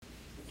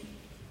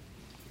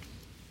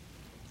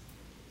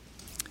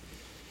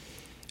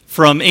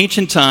From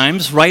ancient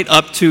times right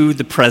up to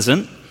the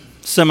present,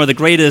 some of the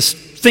greatest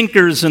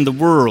thinkers in the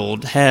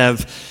world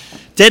have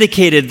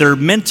dedicated their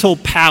mental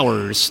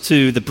powers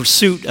to the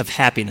pursuit of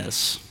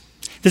happiness.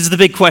 This is the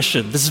big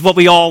question. This is what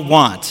we all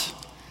want.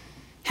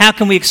 How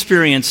can we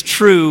experience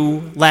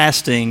true,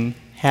 lasting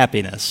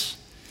happiness?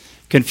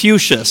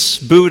 Confucius,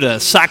 Buddha,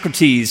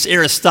 Socrates,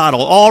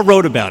 Aristotle all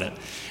wrote about it.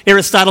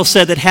 Aristotle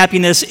said that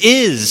happiness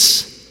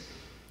is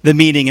the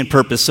meaning and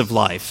purpose of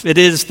life. It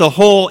is the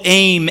whole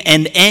aim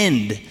and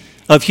end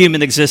of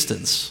human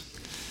existence.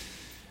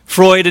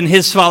 Freud and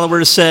his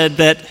followers said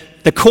that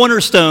the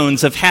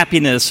cornerstones of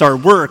happiness are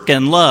work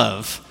and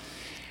love.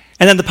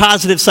 And then the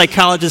positive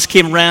psychologists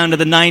came around in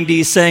the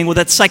 90s saying, well,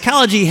 that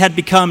psychology had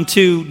become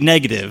too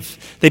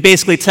negative. They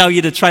basically tell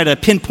you to try to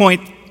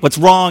pinpoint what's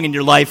wrong in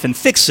your life and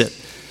fix it.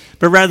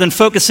 But rather than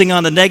focusing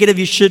on the negative,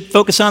 you should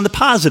focus on the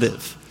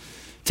positive.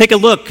 Take a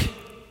look,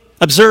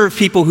 observe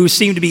people who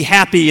seem to be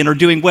happy and are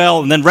doing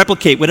well, and then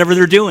replicate whatever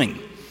they're doing.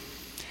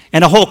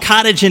 And a whole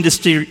cottage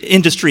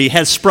industry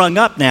has sprung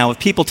up now of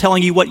people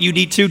telling you what you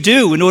need to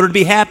do in order to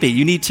be happy.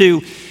 You need to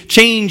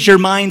change your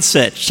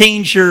mindset,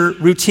 change your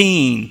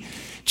routine,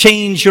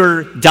 change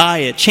your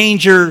diet,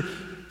 change your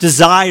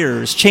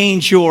desires,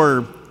 change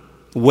your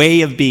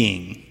way of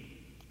being.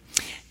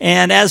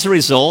 And as a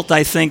result,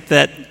 I think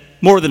that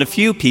more than a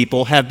few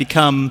people have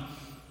become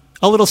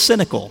a little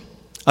cynical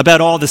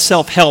about all the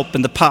self-help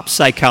and the pop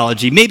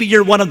psychology. Maybe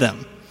you're one of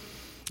them.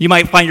 You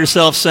might find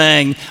yourself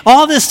saying,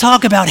 all this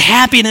talk about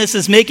happiness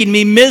is making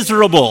me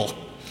miserable.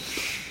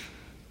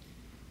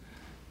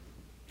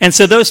 And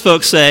so those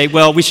folks say,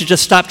 well, we should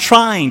just stop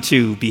trying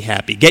to be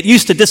happy. Get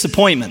used to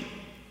disappointment.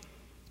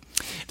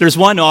 There's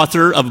one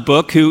author of a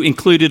book who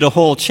included a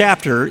whole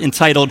chapter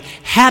entitled,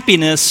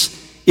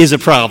 Happiness is a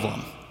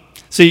Problem.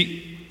 So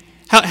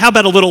how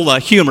about a little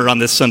humor on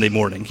this Sunday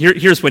morning?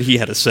 Here's what he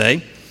had to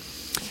say.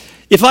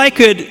 If I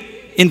could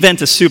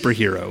invent a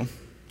superhero,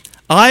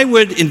 I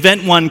would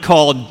invent one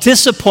called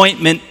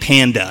Disappointment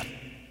Panda.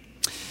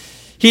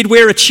 He'd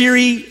wear a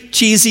cheery,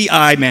 cheesy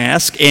eye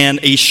mask and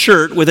a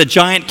shirt with a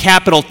giant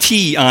capital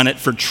T on it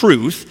for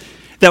truth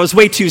that was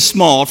way too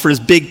small for his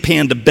big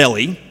panda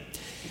belly.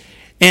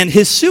 And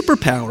his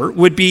superpower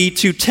would be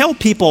to tell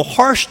people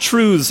harsh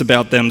truths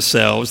about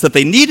themselves that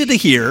they needed to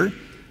hear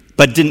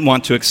but didn't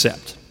want to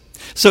accept.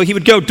 So he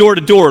would go door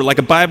to door like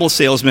a Bible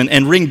salesman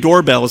and ring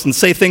doorbells and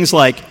say things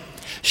like,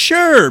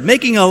 sure,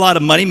 making a lot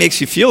of money makes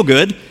you feel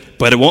good,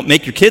 but it won't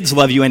make your kids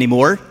love you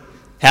anymore.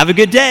 Have a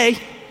good day.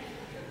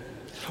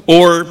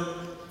 Or,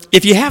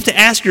 if you have to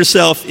ask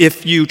yourself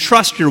if you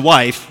trust your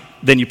wife,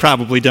 then you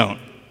probably don't.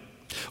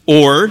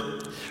 Or,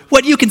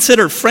 what you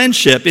consider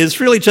friendship is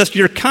really just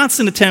your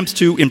constant attempts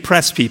to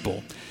impress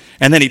people.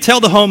 And then you tell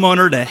the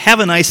homeowner to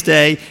have a nice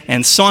day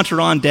and saunter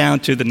on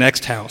down to the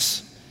next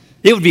house.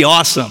 It would be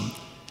awesome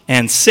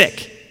and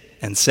sick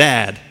and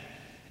sad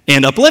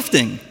and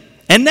uplifting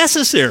and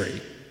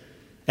necessary.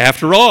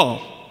 After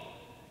all,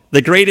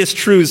 the greatest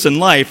truths in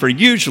life are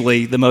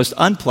usually the most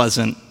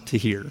unpleasant to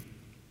hear.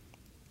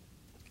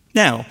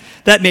 Now,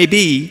 that may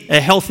be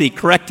a healthy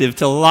corrective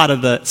to a lot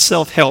of the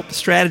self-help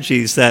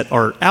strategies that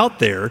are out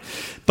there,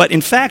 but in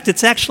fact,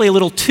 it's actually a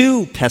little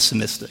too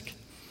pessimistic.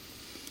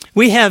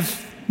 We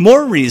have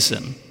more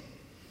reason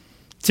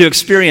to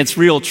experience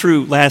real,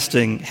 true,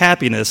 lasting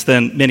happiness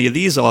than many of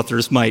these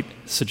authors might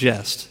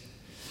suggest.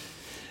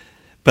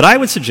 But I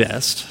would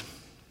suggest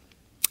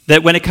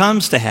that when it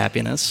comes to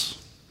happiness,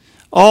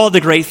 all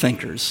the great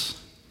thinkers,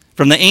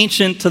 from the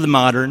ancient to the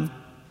modern,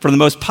 from the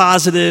most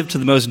positive to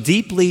the most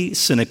deeply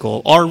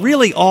cynical, are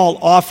really all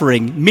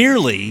offering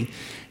merely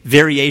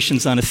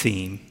variations on a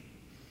theme.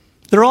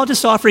 They're all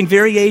just offering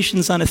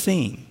variations on a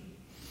theme.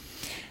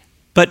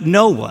 But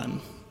no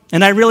one,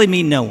 and I really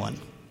mean no one,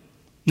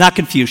 not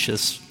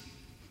Confucius,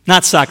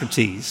 not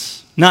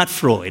Socrates, not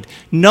Freud,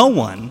 no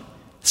one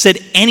said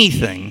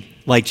anything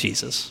like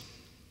Jesus.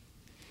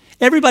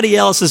 Everybody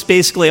else is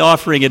basically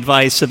offering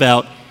advice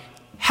about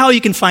how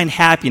you can find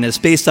happiness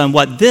based on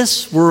what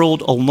this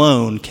world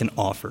alone can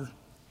offer.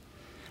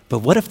 But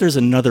what if there's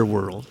another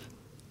world?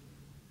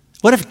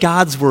 What if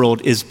God's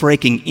world is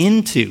breaking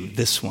into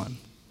this one?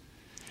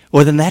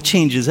 Well, then that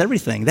changes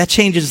everything. That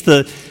changes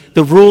the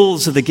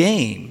rules of the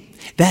game.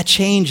 That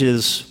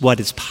changes what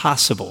is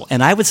possible.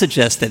 And I would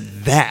suggest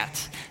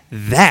that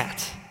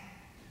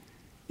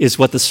is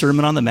what the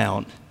Sermon on the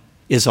Mount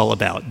is all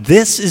about.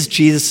 This is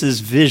Jesus'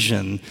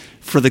 vision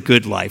for the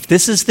good life.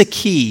 This is the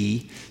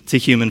key to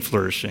human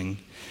flourishing.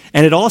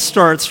 And it all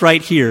starts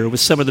right here with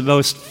some of the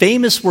most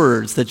famous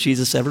words that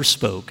Jesus ever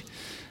spoke,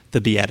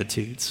 the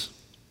Beatitudes.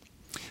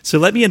 So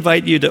let me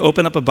invite you to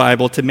open up a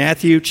Bible to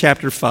Matthew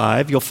chapter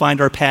 5. You'll find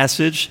our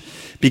passage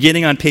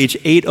beginning on page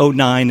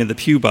 809 in the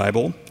Pew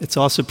Bible. It's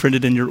also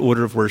printed in your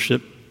order of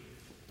worship.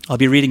 I'll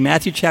be reading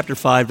Matthew chapter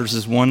 5,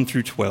 verses 1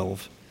 through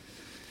 12.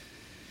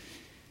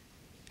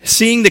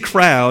 Seeing the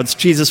crowds,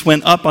 Jesus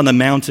went up on the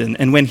mountain,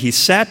 and when he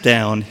sat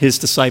down, his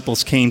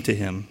disciples came to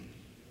him.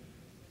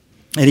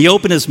 And he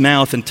opened his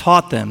mouth and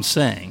taught them,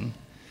 saying,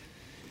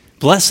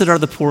 "Blessed are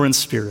the poor in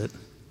spirit,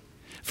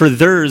 for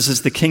theirs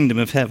is the kingdom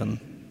of heaven.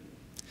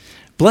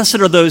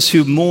 Blessed are those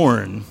who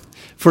mourn,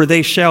 for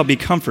they shall be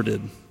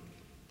comforted.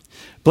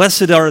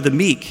 Blessed are the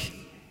meek,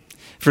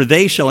 for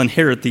they shall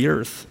inherit the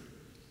earth.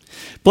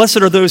 Blessed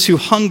are those who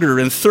hunger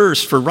and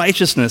thirst for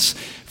righteousness,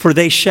 for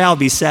they shall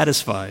be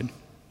satisfied.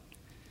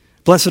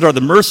 Blessed are the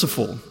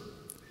merciful,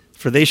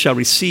 for they shall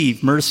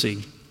receive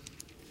mercy.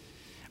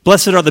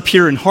 Blessed are the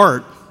pure in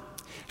heart,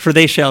 for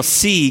they shall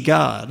see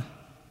God.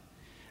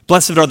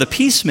 Blessed are the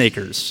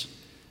peacemakers,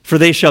 for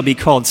they shall be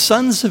called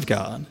sons of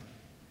God.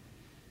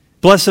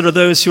 Blessed are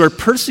those who are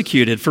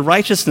persecuted for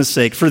righteousness'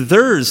 sake, for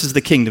theirs is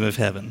the kingdom of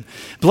heaven.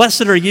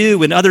 Blessed are you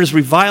when others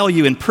revile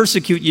you and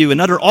persecute you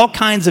and utter all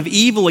kinds of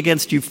evil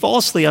against you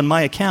falsely on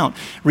my account.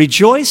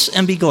 Rejoice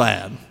and be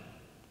glad,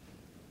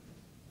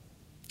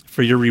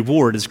 for your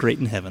reward is great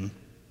in heaven.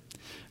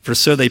 For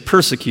so they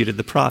persecuted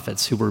the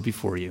prophets who were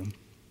before you.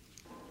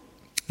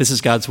 This is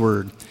God's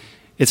word.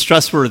 It's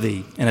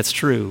trustworthy and it's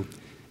true,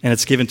 and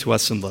it's given to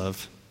us in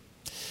love.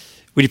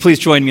 Would you please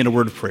join me in a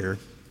word of prayer?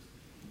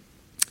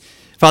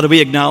 Father,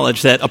 we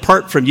acknowledge that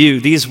apart from you,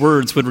 these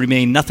words would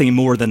remain nothing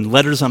more than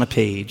letters on a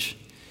page.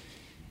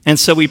 And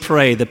so we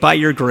pray that by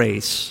your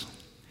grace,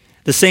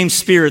 the same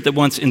Spirit that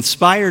once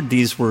inspired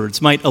these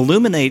words might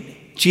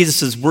illuminate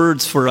Jesus'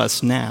 words for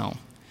us now,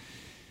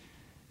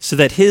 so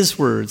that his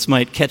words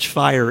might catch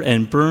fire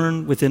and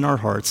burn within our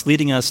hearts,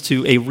 leading us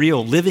to a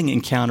real living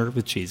encounter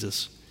with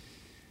Jesus.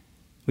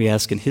 We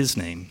ask in his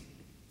name,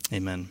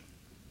 amen.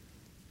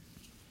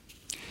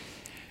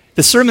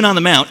 The Sermon on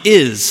the Mount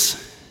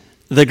is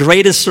the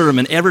greatest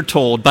sermon ever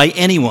told by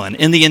anyone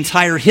in the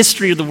entire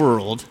history of the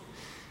world,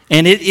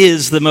 and it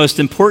is the most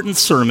important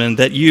sermon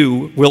that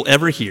you will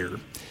ever hear.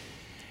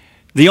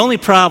 The only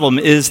problem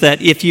is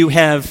that if you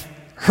have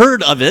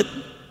heard of it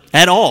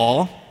at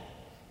all,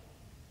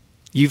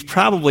 you've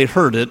probably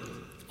heard it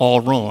all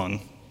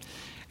wrong.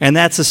 And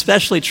that's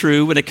especially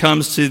true when it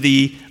comes to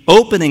the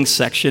opening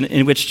section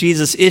in which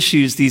Jesus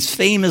issues these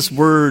famous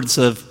words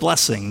of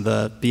blessing,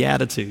 the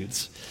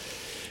Beatitudes.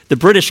 The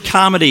British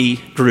comedy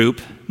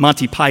group,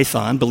 Monty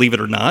Python, believe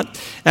it or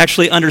not,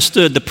 actually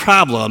understood the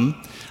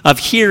problem of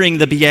hearing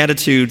the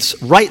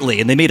Beatitudes rightly,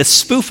 and they made a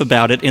spoof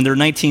about it in their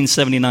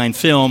 1979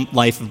 film,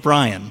 Life of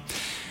Brian.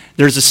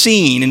 There's a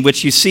scene in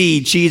which you see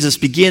Jesus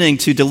beginning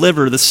to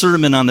deliver the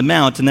Sermon on the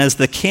Mount, and as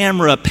the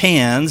camera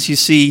pans, you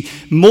see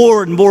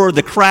more and more of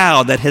the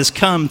crowd that has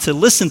come to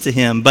listen to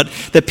him, but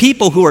the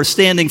people who are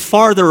standing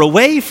farther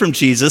away from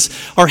Jesus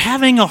are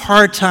having a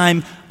hard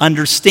time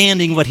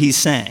understanding what he's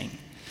saying.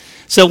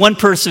 So one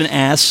person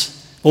asks,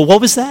 well,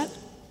 what was that?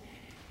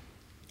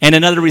 And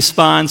another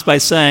responds by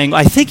saying,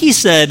 I think he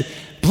said,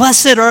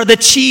 blessed are the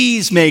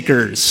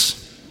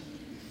cheesemakers.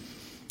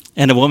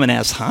 And a woman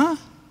asks, huh?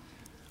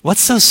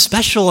 What's so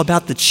special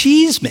about the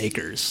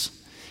cheesemakers?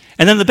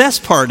 And then the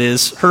best part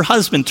is her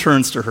husband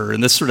turns to her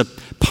in this sort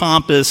of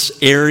pompous,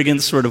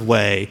 arrogant sort of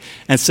way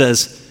and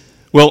says,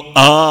 well,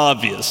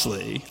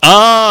 obviously,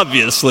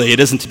 it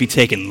isn't to be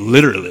taken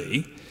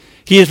literally.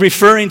 He is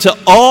referring to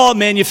all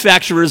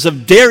manufacturers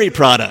of dairy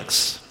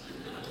products.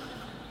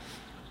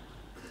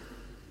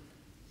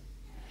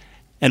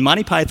 And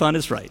Monty Python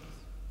is right.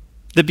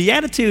 The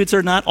Beatitudes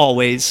are not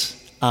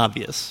always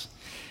obvious.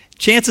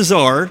 Chances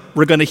are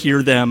we're going to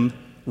hear them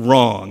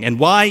wrong. And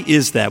why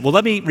is that? Well,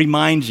 let me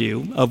remind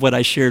you of what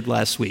I shared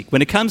last week.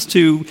 When it comes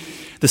to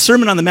the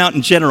Sermon on the Mount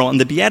in general,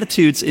 and the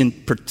Beatitudes in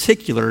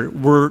particular,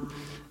 we're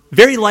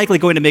very likely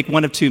going to make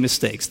one of two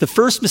mistakes. The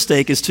first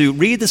mistake is to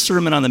read the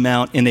Sermon on the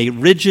Mount in a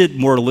rigid,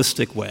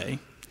 moralistic way.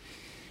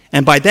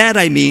 And by that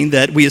I mean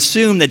that we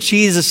assume that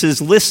Jesus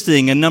is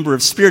listing a number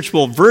of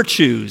spiritual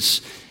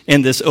virtues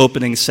in this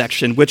opening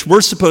section, which we're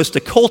supposed to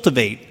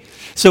cultivate.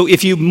 So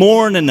if you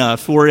mourn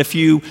enough, or if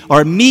you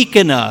are meek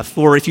enough,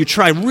 or if you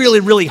try really,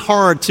 really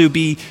hard to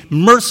be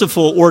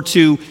merciful or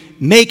to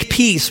make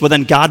peace, well,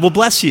 then God will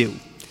bless you.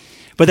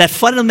 But that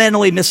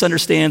fundamentally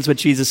misunderstands what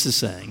Jesus is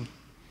saying,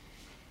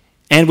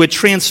 and would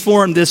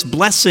transform this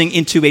blessing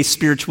into a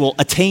spiritual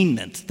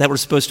attainment that we're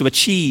supposed to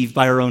achieve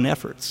by our own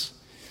efforts.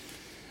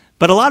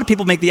 But a lot of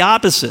people make the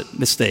opposite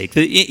mistake.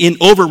 In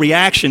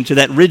overreaction to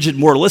that rigid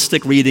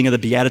moralistic reading of the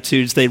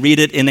Beatitudes, they read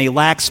it in a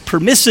lax,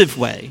 permissive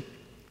way.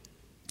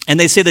 And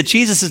they say that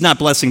Jesus is not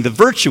blessing the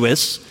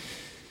virtuous.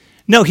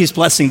 No, he's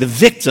blessing the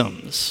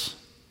victims.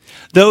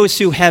 Those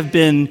who have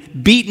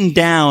been beaten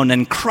down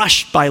and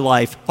crushed by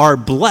life are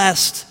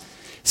blessed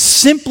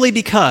simply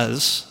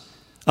because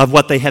of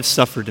what they have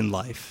suffered in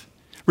life,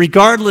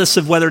 regardless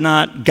of whether or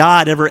not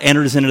God ever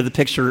enters into the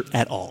picture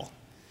at all.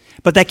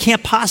 But that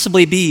can't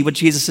possibly be what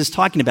Jesus is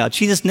talking about.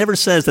 Jesus never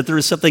says that there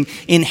is something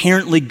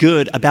inherently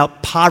good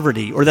about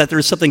poverty, or that there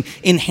is something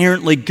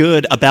inherently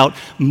good about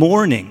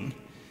mourning.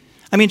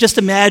 I mean, just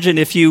imagine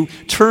if you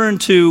turn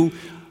to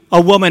a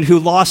woman who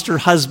lost her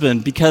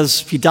husband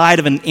because he died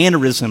of an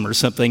aneurysm or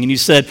something, and you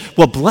said,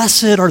 well,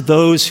 blessed are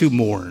those who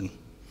mourn.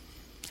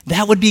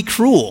 That would be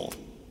cruel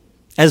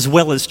as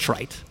well as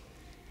trite.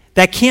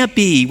 That can't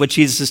be what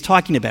Jesus is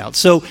talking about.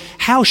 So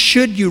how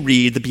should you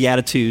read the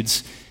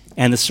Beatitudes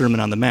and the Sermon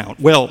on the Mount?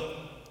 Well,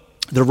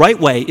 The right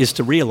way is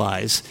to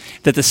realize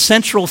that the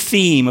central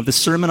theme of the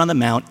Sermon on the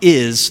Mount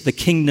is the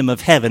kingdom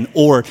of heaven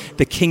or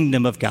the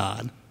kingdom of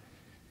God.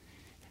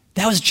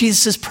 That was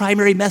Jesus'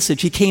 primary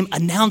message. He came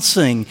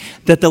announcing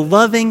that the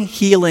loving,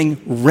 healing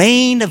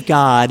reign of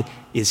God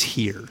is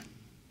here.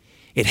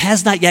 It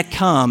has not yet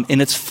come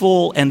in its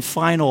full and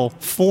final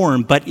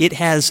form, but it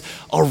has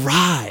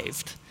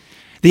arrived.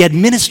 The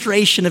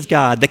administration of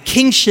God, the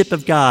kingship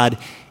of God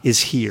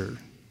is here,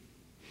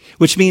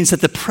 which means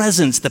that the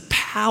presence, the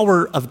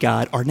power of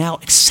God are now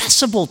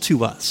accessible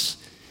to us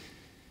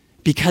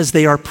because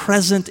they are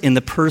present in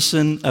the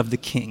person of the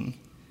King,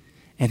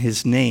 and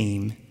his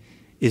name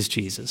is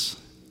Jesus.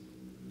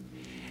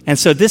 And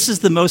so this is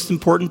the most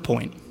important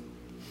point.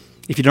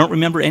 If you don't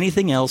remember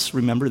anything else,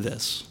 remember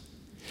this.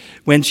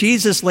 When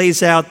Jesus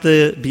lays out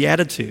the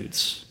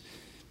Beatitudes,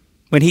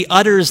 when he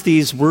utters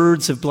these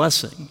words of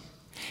blessing,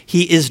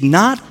 he is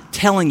not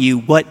telling you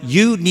what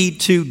you need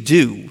to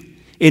do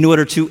in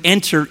order to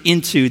enter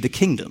into the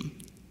kingdom.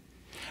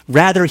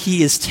 Rather,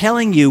 he is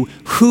telling you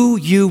who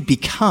you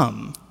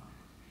become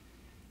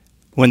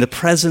when the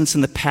presence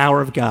and the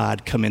power of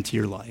God come into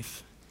your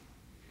life.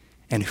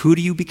 And who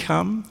do you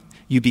become?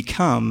 You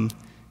become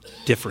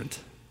different.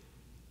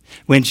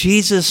 When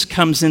Jesus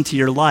comes into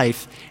your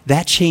life,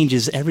 that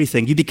changes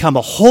everything. You become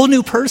a whole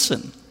new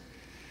person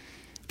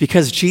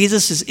because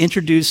Jesus is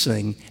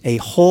introducing a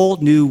whole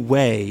new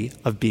way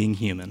of being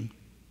human.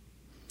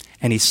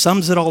 And he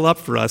sums it all up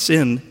for us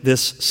in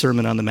this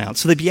Sermon on the Mount.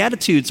 So the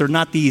Beatitudes are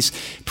not these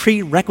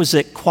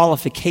prerequisite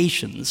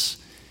qualifications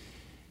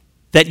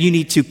that you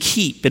need to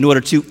keep in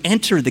order to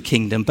enter the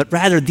kingdom, but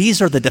rather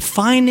these are the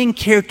defining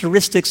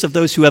characteristics of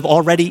those who have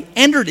already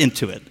entered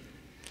into it.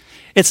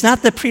 It's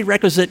not the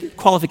prerequisite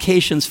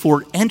qualifications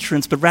for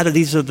entrance, but rather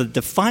these are the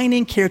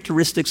defining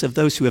characteristics of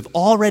those who have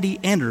already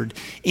entered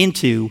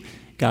into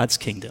God's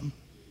kingdom.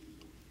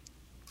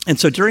 And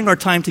so during our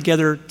time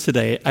together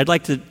today, I'd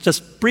like to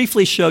just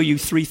briefly show you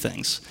three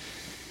things.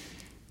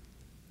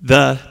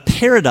 The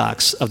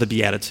paradox of the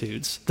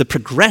Beatitudes, the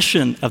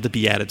progression of the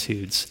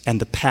Beatitudes, and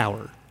the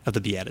power of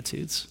the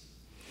Beatitudes.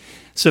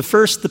 So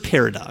first, the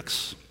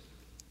paradox.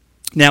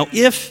 Now,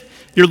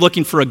 if you're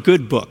looking for a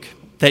good book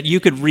that you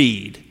could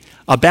read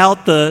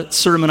about the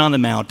Sermon on the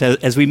Mount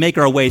as we make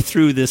our way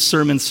through this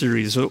sermon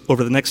series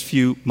over the next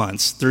few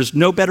months, there's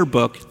no better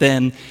book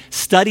than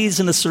Studies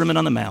in the Sermon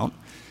on the Mount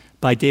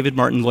by David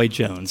Martin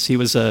Lloyd-Jones. He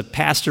was a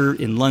pastor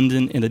in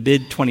London in the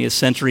mid-20th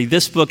century.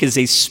 This book is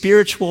a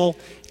spiritual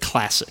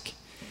classic.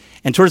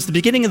 And towards the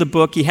beginning of the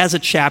book, he has a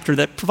chapter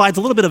that provides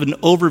a little bit of an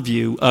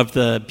overview of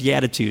the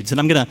Beatitudes. And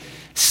I'm going to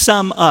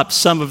sum up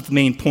some of the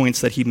main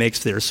points that he makes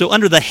there. So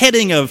under the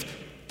heading of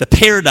the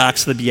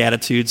paradox of the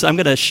Beatitudes, I'm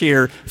going to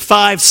share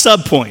 5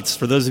 subpoints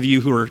for those of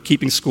you who are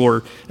keeping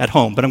score at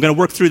home. But I'm going to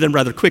work through them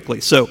rather quickly.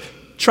 So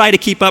try to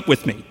keep up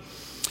with me.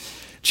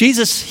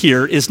 Jesus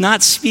here is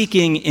not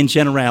speaking in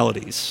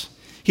generalities.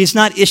 He's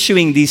not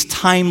issuing these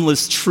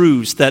timeless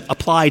truths that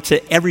apply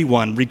to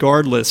everyone,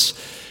 regardless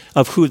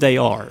of who they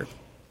are.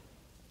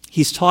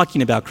 He's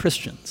talking about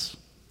Christians.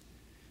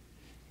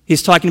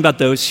 He's talking about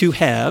those who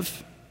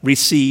have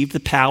received the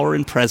power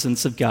and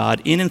presence of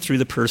God in and through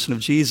the person of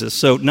Jesus.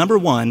 So, number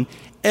one,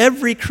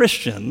 every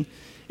Christian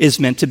is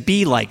meant to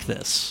be like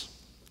this.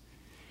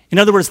 In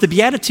other words, the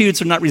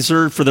Beatitudes are not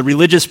reserved for the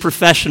religious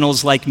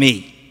professionals like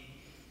me.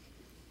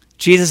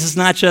 Jesus is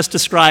not just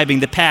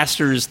describing the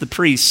pastors, the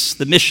priests,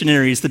 the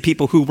missionaries, the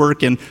people who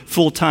work in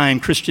full-time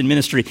Christian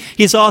ministry.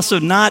 He's also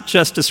not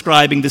just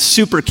describing the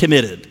super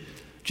committed. Do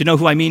you know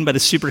who I mean by the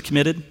super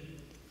committed?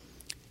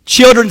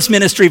 Children's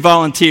ministry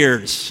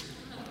volunteers,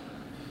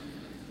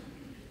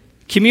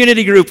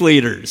 community group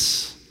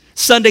leaders,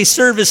 Sunday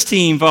service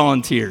team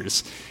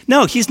volunteers.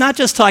 No, he's not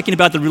just talking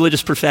about the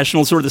religious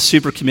professionals or the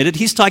super committed.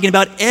 He's talking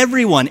about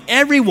everyone.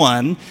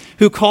 Everyone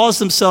who calls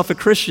himself a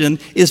Christian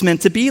is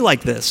meant to be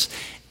like this.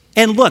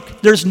 And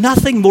look, there's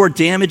nothing more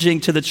damaging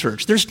to the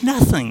church. There's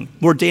nothing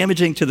more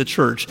damaging to the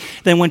church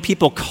than when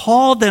people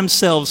call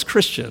themselves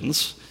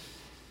Christians,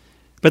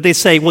 but they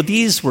say, well,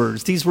 these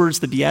words,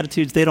 the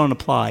Beatitudes, they don't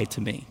apply to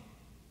me.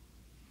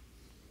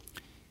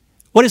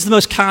 What is the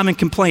most common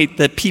complaint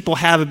that people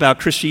have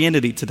about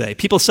Christianity today?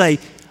 People say,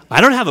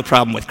 I don't have a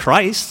problem with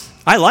Christ.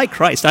 I like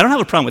Christ. I don't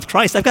have a problem with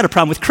Christ. I've got a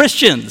problem with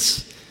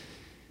Christians.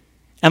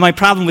 And my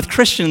problem with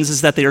Christians is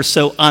that they are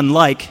so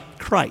unlike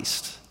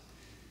Christ.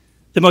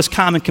 The most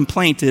common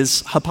complaint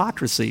is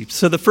hypocrisy.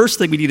 So the first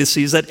thing we need to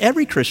see is that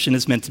every Christian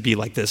is meant to be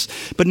like this.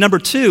 But number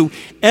two,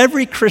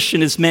 every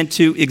Christian is meant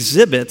to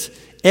exhibit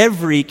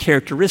every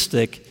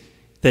characteristic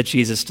that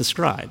Jesus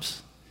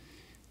describes.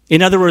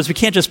 In other words, we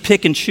can't just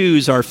pick and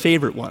choose our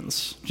favorite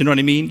ones. Do you know what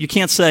I mean? You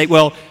can't say,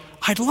 well,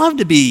 I'd love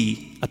to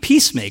be a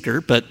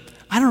peacemaker, but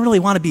I don't really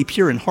want to be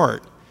pure in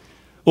heart.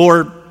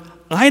 Or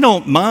I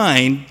don't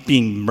mind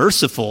being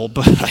merciful,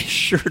 but I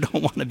sure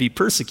don't want to be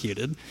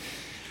persecuted.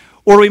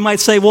 Or we might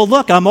say, well,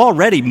 look, I'm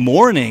already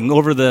mourning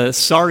over the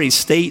sorry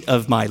state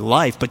of my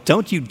life, but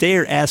don't you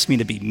dare ask me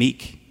to be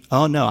meek.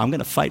 Oh, no, I'm going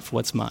to fight for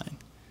what's mine.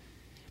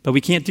 But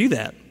we can't do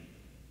that.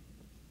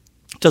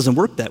 It doesn't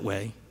work that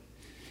way.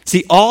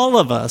 See, all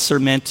of us are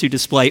meant to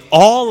display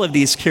all of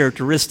these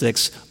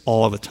characteristics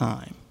all the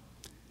time.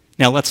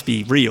 Now, let's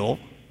be real.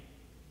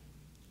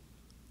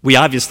 We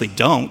obviously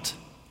don't,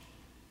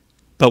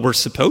 but we're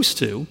supposed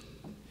to.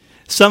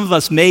 Some of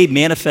us may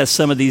manifest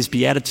some of these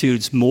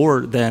beatitudes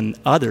more than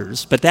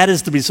others, but that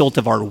is the result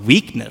of our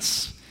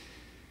weakness.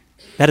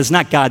 That is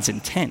not God's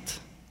intent.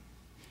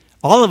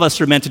 All of us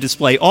are meant to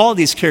display all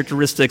these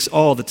characteristics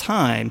all the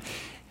time,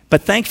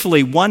 but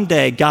thankfully one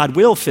day God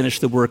will finish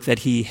the work that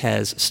he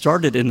has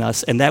started in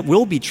us, and that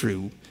will be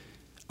true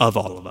of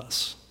all of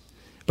us.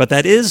 But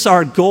that is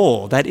our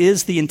goal. That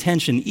is the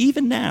intention,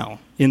 even now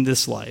in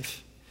this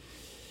life.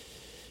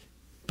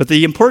 But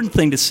the important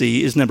thing to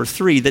see is number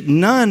 3, that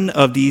none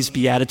of these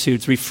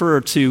beatitudes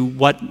refer to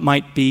what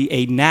might be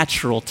a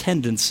natural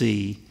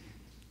tendency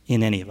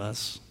in any of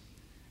us.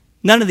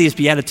 None of these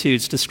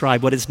beatitudes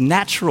describe what is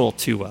natural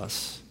to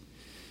us.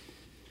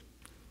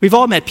 We've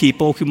all met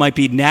people who might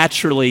be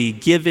naturally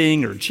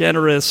giving or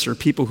generous, or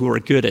people who are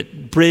good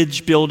at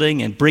bridge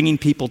building and bringing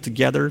people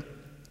together.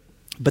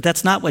 But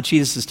that's not what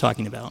Jesus is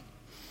talking about.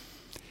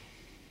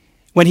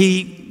 When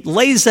he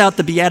lays out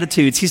the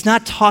Beatitudes, he's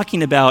not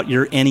talking about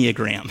your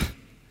Enneagram.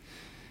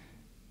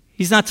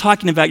 He's not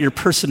talking about your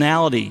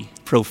personality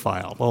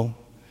profile. Well,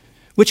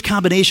 which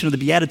combination of the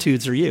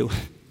Beatitudes are you?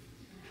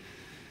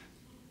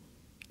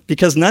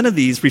 Because none of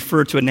these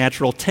refer to a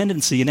natural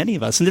tendency in any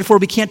of us, and therefore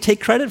we can't take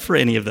credit for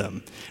any of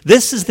them.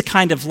 This is the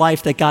kind of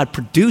life that God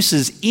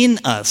produces in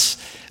us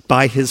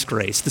by his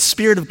grace. The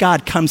Spirit of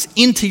God comes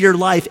into your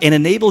life and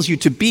enables you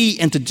to be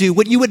and to do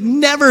what you would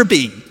never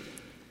be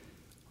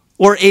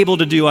or able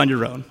to do on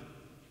your own.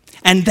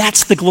 And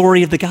that's the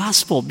glory of the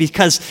gospel,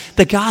 because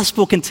the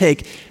gospel can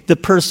take the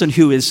person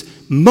who is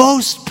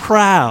most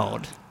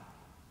proud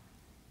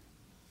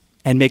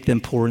and make them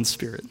poor in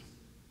spirit.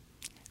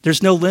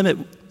 There's no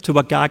limit to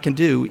what God can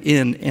do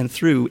in and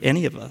through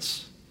any of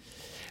us.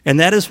 And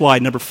that is why,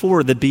 number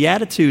 4, the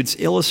Beatitudes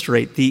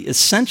illustrate the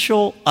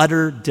essential,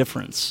 utter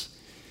difference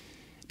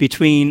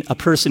between a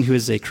person who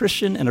is a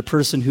Christian and a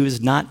person who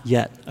is not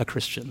yet a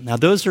Christian. Now,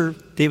 those are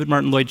David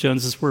Martin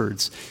Lloyd-Jones's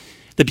words.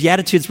 The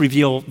Beatitudes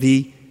reveal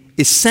the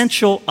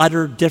essential,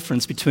 utter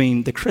difference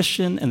between the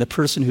Christian and the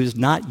person who is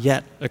not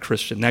yet a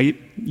Christian. Now,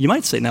 you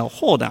might say, now,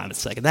 hold on a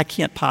second. That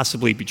can't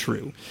possibly be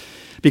true.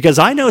 Because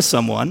I know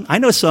someone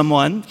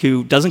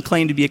who doesn't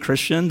claim to be a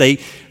Christian. They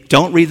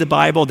don't read the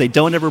Bible. They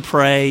don't ever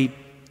pray.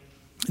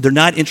 They're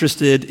not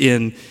interested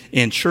in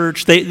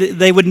church.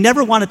 They would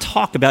never want to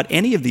talk about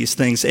any of these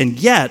things, and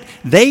yet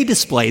they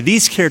display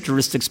these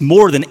characteristics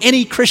more than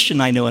any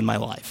Christian I know in my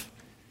life.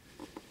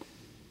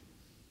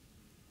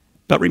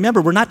 But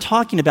remember, we're not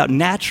talking about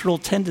natural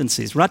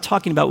tendencies. We're not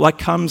talking about what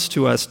comes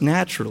to us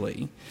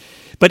naturally.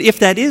 But if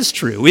that is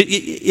true,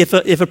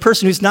 if a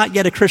person who's not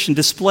yet a Christian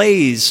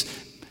displays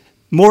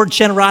more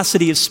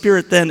generosity of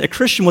spirit than a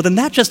Christian, well, then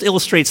that just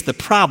illustrates the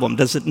problem,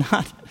 does it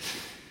not?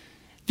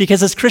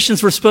 Because as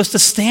Christians, we're supposed to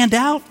stand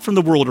out from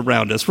the world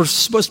around us. We're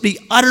supposed to be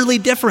utterly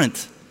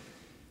different.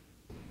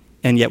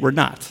 And yet we're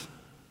not.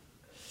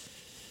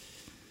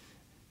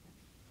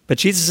 But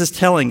Jesus is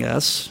telling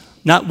us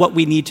not what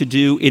we need to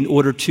do in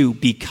order to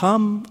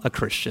become a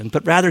Christian,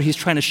 but rather he's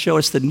trying to show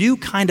us the new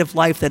kind of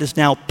life that is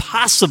now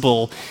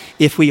possible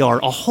if we are.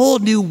 A whole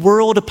new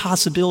world of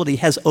possibility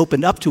has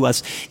opened up to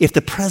us if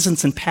the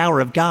presence and power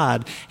of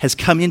God has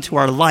come into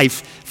our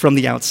life from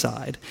the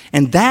outside.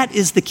 And that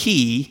is the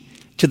key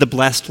to the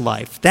blessed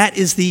life. That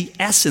is the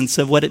essence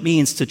of what it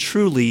means to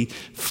truly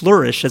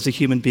flourish as a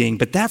human being.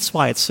 But that's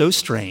why it's so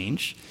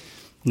strange,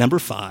 number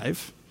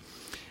 5,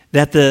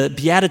 that the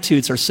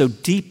Beatitudes are so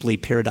deeply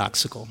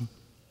paradoxical.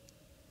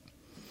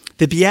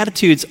 The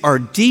Beatitudes are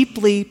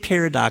deeply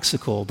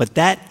paradoxical, but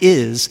that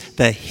is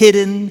the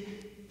hidden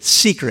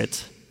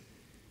secret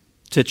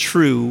to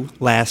true,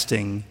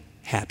 lasting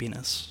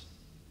happiness.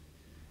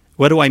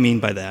 What do I mean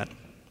by that?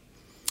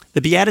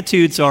 The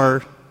Beatitudes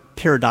are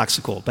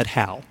paradoxical, but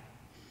how?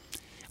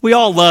 We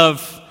all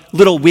love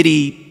little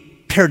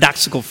witty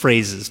paradoxical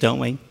phrases, don't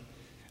we?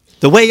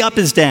 The way up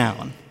is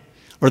down,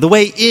 or the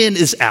way in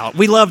is out.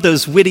 We love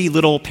those witty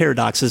little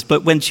paradoxes,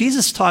 but when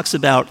Jesus talks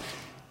about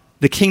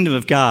the kingdom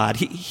of God,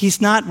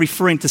 he's not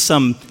referring to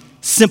some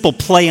simple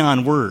play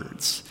on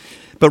words,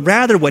 but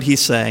rather what he's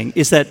saying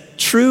is that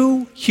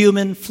true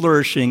human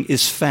flourishing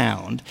is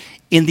found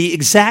in the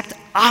exact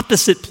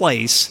opposite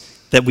place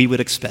that we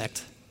would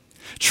expect.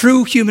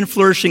 True human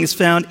flourishing is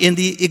found in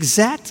the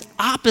exact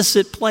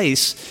opposite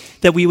place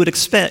that we would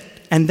expect,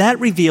 and that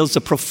reveals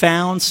a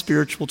profound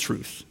spiritual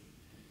truth,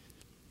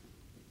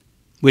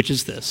 which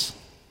is this: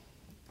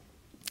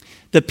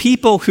 the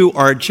people who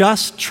are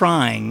just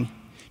trying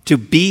to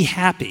be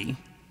happy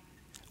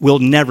will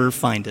never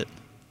find it.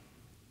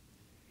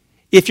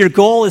 If your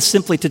goal is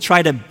simply to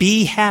try to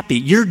be happy,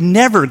 you're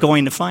never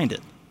going to find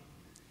it.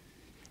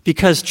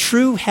 Because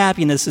true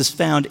happiness is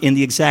found in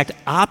the exact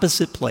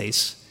opposite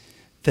place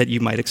that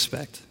you might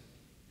expect.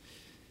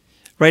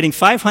 Writing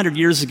 500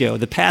 years ago,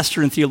 the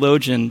pastor and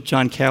theologian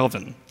John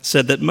Calvin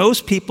said that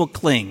most people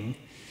cling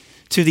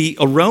to the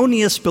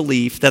erroneous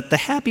belief that the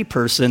happy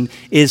person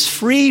is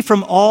free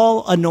from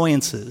all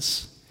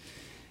annoyances,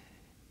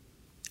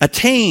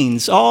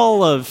 attains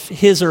all of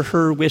his or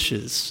her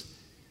wishes,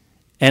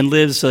 and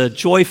lives a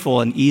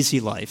joyful and easy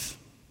life.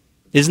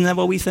 Isn't that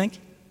what we think?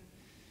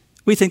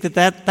 We think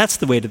that's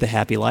the way to the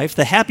happy life.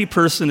 The happy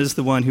person is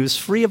the one who is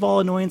free of all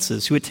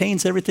annoyances, who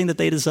attains everything that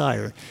they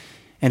desire,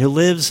 and who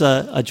lives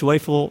a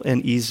joyful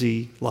and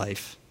easy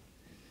life.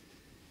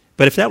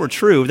 But if that were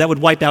true, that would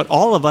wipe out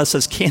all of us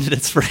as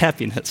candidates for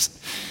happiness.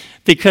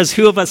 Because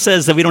who of us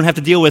says that we don't have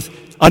to deal with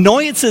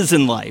annoyances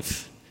in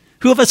life?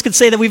 Who of us could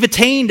say that we've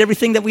attained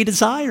everything that we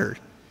desire?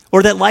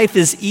 Or that life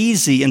is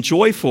easy and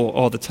joyful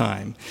all the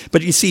time?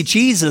 But you see,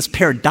 Jesus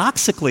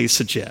paradoxically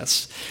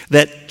suggests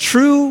that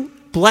true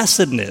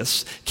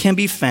blessedness can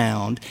be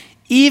found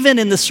even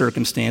in the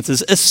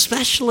circumstances,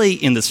 especially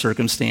in the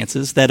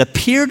circumstances that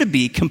appear to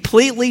be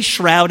completely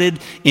shrouded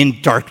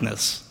in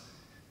darkness.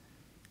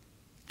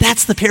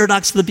 That's the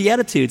paradox of the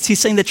Beatitudes. He's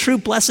saying that true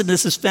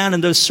blessedness is found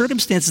in those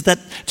circumstances that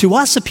to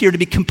us appear to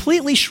be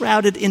completely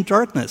shrouded in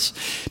darkness.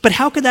 But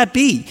how could that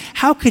be?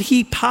 How could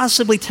he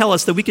possibly tell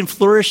us that we can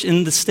flourish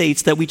in the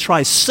states that we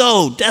try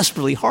so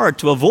desperately hard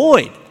to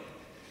avoid?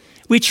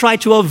 We try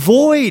to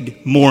avoid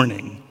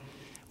mourning.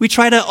 We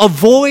try to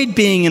avoid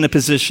being in a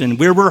position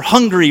where we're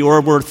hungry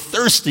or we're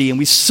thirsty, and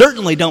we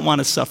certainly don't want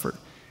to suffer.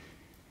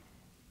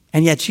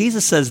 And yet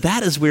Jesus says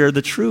that is where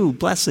the true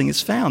blessing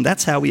is found.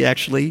 That's how we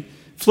actually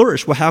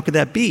flourish. Well, how could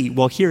that be?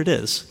 Well, here it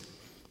is.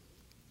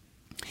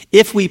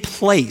 If we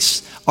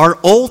place our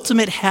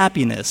ultimate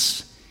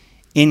happiness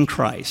in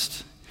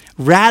Christ,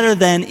 rather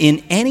than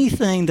in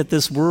anything that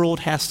this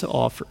world has to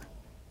offer,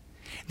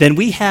 then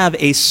we have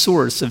a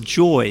source of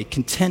joy,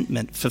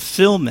 contentment,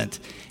 fulfillment,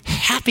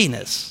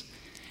 happiness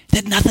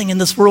that nothing in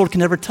this world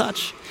can ever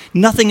touch.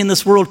 Nothing in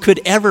this world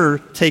could ever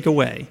take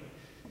away.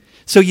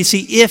 So you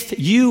see, if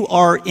you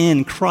are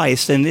in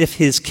Christ and if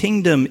his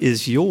kingdom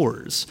is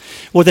yours,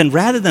 well then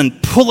rather than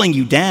pulling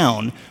you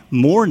down,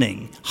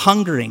 mourning,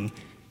 hungering,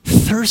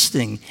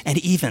 thirsting, and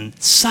even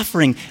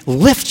suffering,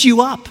 lift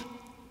you up.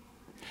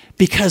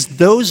 Because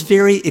those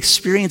very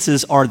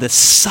experiences are the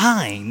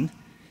sign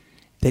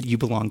that you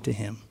belong to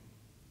him.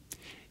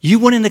 You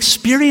wouldn't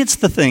experience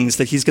the things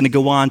that he's going to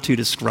go on to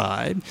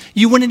describe.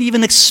 You wouldn't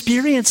even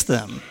experience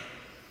them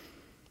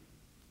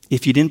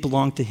if you didn't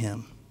belong to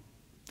him.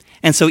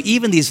 And so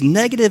even these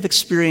negative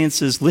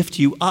experiences lift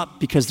you up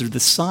because they're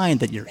the sign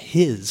that you're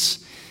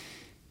his,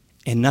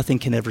 and nothing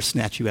can ever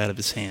snatch you out of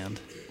his hand.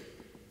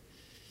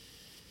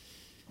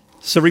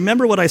 So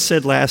remember what I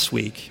said last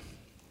week.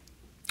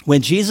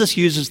 When Jesus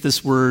uses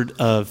this word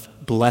of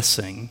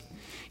blessing,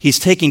 he's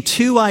taking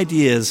two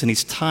ideas and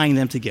he's tying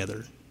them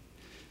together.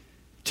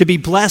 To be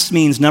blessed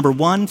means, number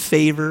one,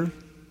 favor,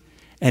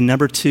 and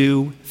number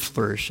two,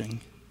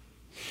 flourishing.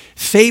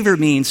 Favor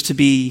means to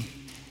be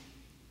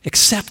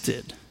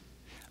accepted,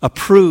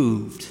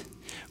 approved,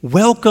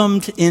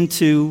 welcomed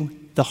into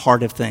the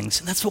heart of things.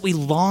 And that's what we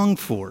long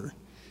for.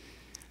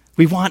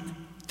 We want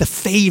the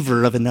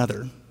favor of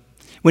another.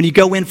 When you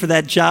go in for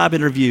that job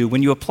interview,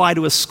 when you apply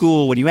to a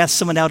school, when you ask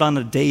someone out on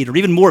a date, or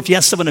even more, if you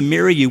ask someone to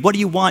marry you, what do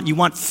you want? You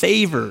want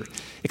favor,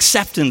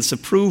 acceptance,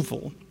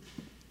 approval.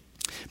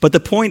 But the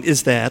point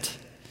is that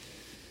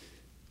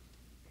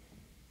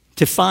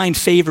to find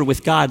favor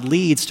with God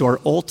leads to our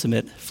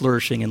ultimate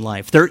flourishing in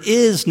life. There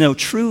is no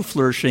true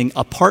flourishing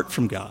apart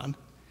from God.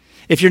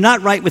 If you're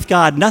not right with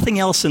God, nothing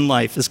else in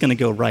life is going to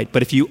go right.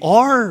 But if you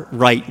are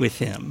right with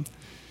him,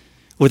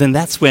 well, then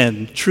that's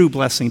when true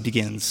blessing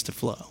begins to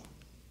flow.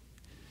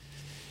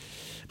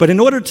 But in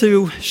order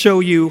to show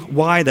you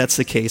why that's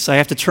the case, I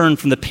have to turn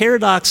from the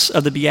paradox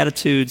of the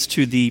Beatitudes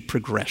to the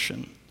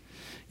progression.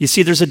 You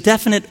see, there's a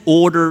definite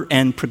order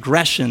and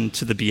progression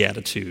to the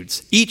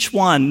Beatitudes. Each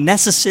one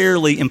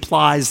necessarily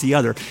implies the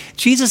other.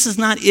 Jesus is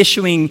not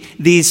issuing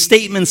these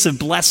statements of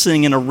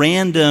blessing in a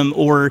random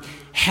or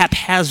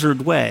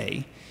haphazard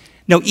way.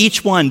 No,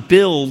 each one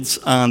builds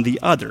on the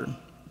other.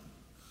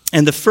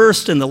 And the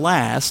first and the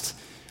last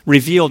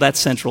reveal that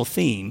central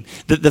theme.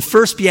 The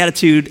first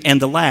Beatitude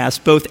and the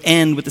last both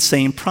end with the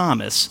same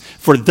promise,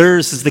 for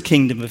theirs is the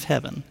kingdom of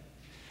heaven,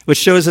 which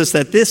shows us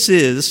that this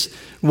is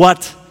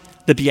what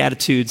the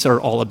Beatitudes are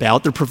all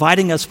about. They're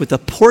providing us with a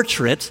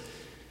portrait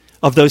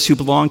of those who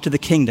belong to the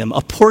kingdom,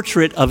 a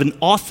portrait of an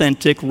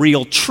authentic,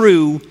 real,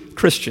 true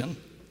Christian.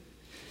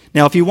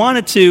 Now, if you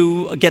wanted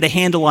to get a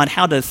handle on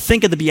how to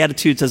think of the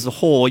Beatitudes as a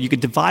whole, you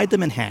could divide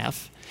them in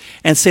half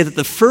and say that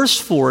the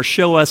first four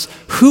show us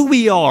who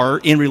we are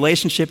in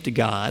relationship to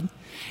God,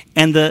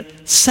 and the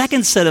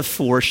second set of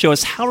four show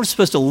us how we're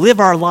supposed to live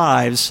our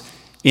lives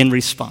in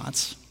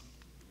response.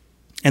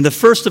 And the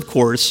first, of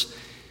course,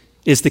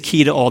 is the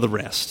key to all the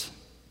rest.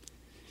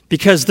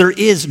 Because there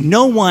is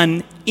no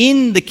one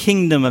in the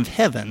kingdom of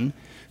heaven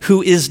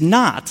who is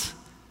not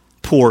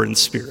poor in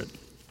spirit.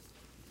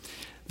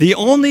 The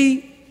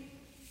only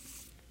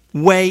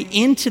way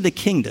into the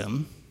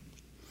kingdom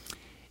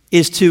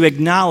is to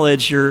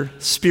acknowledge your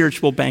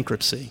spiritual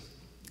bankruptcy.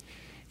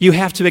 You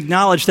have to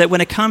acknowledge that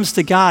when it comes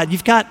to God,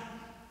 you've got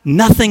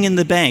nothing in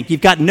the bank.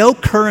 You've got no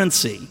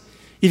currency.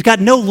 You've got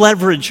no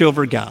leverage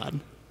over God.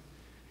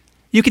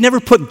 You can never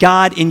put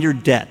God in your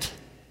debt.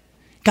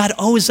 God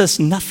owes us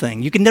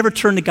nothing. You can never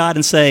turn to God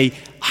and say,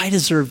 I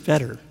deserve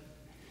better.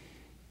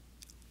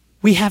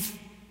 We have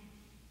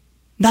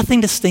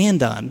nothing to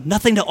stand on,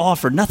 nothing to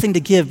offer, nothing to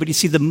give. But you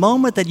see, the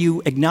moment that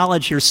you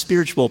acknowledge your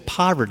spiritual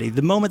poverty,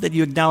 the moment that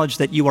you acknowledge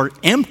that you are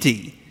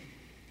empty,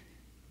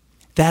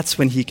 that's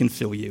when he can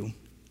fill you.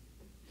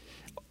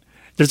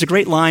 There's a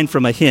great line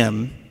from a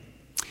hymn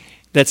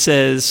that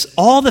says,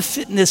 all the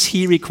fitness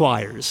he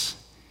requires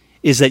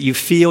is that you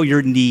feel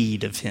your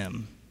need of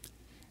him.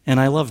 And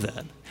I love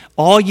that.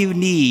 All you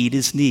need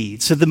is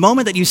need. So the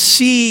moment that you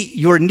see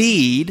your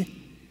need,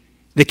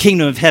 the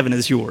kingdom of heaven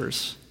is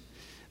yours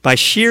by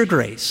sheer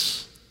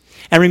grace.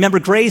 And remember,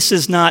 grace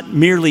is not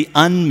merely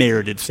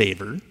unmerited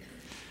favor.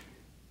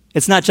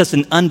 It's not just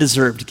an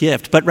undeserved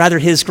gift, but rather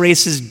his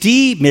grace is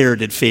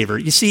demerited favor.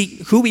 You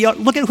see who we are.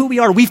 Look at who we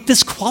are. We've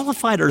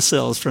disqualified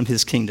ourselves from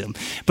his kingdom.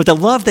 But the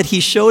love that he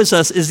shows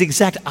us is the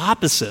exact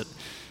opposite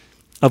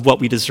of what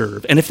we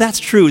deserve. And if that's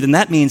true, then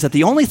that means that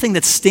the only thing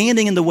that's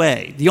standing in the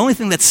way, the only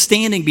thing that's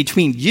standing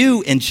between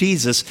you and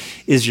Jesus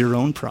is your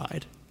own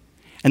pride.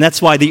 And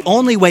that's why the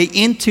only way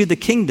into the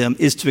kingdom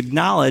is to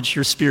acknowledge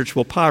your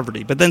spiritual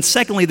poverty. But then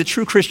secondly, the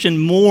true Christian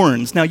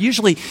mourns. Now,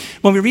 usually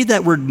when we read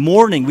that word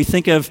mourning, we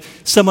think of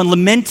someone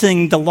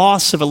lamenting the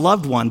loss of a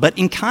loved one. But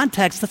in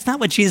context, that's not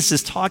what Jesus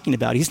is talking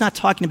about. He's not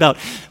talking about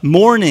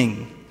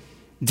mourning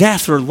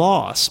death or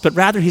loss, but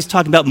rather he's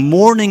talking about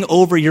mourning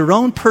over your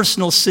own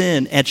personal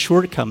sin and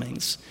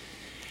shortcomings,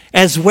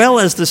 as well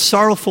as the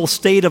sorrowful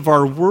state of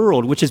our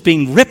world, which is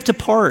being ripped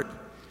apart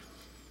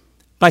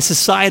by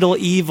societal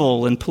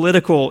evil and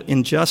political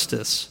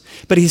injustice.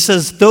 But he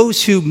says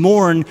those who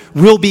mourn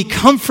will be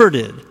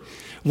comforted.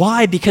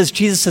 Why? Because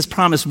Jesus has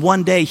promised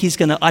one day he's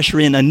going to usher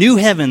in a new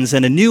heavens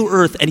and a new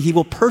earth, and he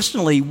will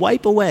personally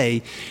wipe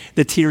away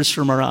the tears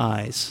from our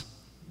eyes.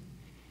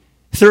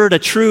 Third, a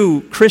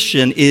true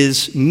Christian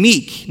is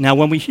meek. Now,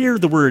 when we hear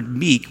the word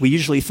meek, we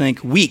usually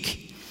think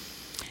weak.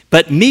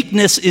 But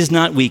meekness is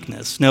not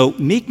weakness. No,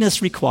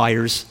 meekness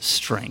requires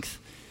strength.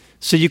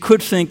 So you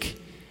could think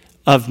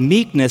of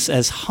meekness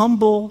as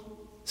humble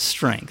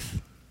strength.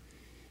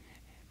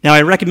 Now,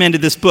 I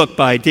recommended this book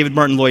by David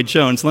Martin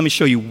Lloyd-Jones. Let me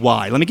show you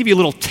why. Let me give you a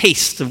little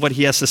taste of what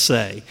he has to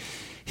say.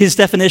 His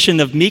definition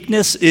of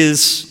meekness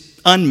is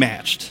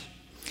unmatched.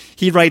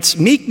 He writes,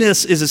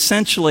 meekness is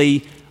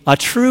essentially a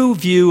true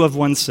view of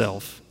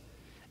oneself,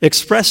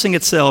 expressing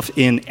itself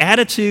in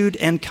attitude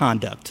and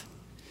conduct.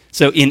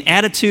 So in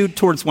attitude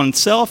towards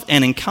oneself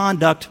and in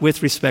conduct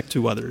with respect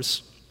to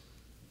others.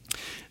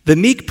 The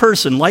meek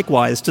person,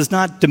 likewise, does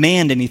not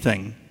demand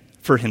anything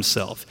for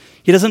himself.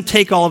 He doesn't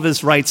take all of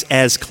his rights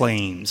as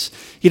claims.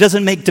 He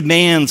doesn't make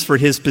demands for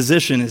his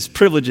position, his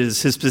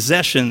privileges, his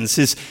possessions,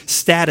 his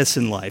status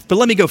in life. But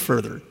let me go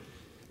further.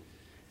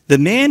 The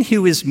man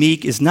who is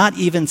meek is not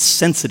even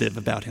sensitive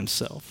about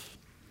himself.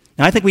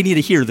 Now, I think we need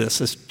to hear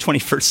this as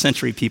 21st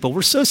century people.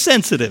 We're so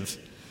sensitive.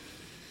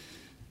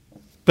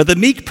 But the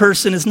meek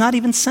person is not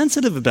even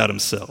sensitive about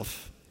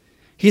himself.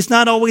 He's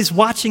not always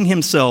watching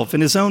himself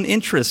and his own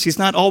interests. He's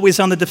not always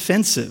on the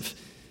defensive.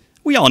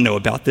 We all know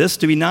about this,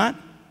 do we not?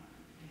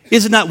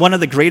 Is it not one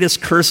of the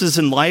greatest curses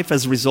in life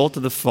as a result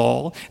of the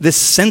fall? This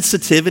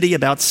sensitivity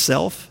about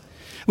self?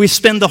 We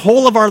spend the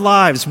whole of our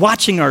lives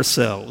watching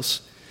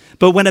ourselves.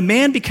 But when a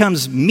man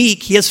becomes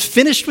meek, he has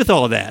finished with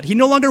all that. He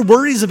no longer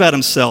worries about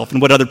himself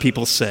and what other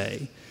people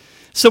say.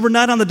 So we're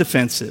not on the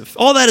defensive.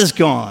 All that is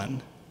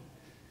gone.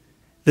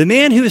 The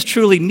man who is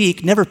truly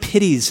meek never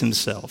pities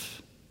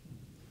himself.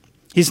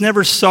 He's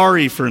never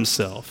sorry for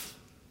himself.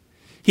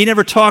 He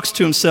never talks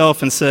to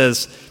himself and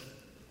says,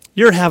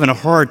 "You're having a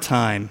hard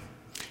time.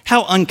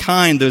 How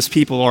unkind those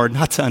people are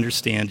not to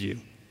understand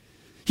you."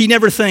 He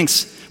never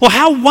thinks, "Well,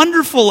 how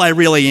wonderful I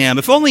really am.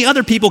 If only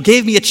other people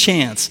gave me a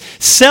chance."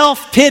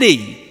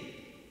 Self-pity.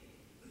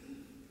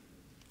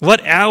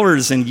 What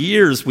hours and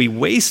years we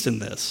waste in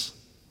this.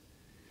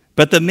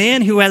 But the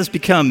man who has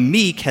become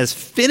meek has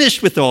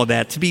finished with all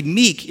that. To be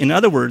meek, in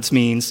other words,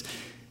 means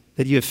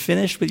that you have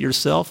finished with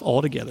yourself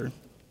altogether.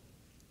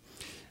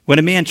 When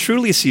a man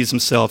truly sees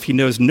himself, he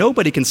knows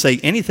nobody can say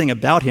anything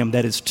about him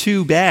that is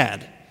too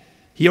bad.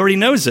 He already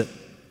knows it.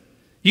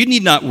 You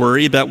need not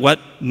worry about what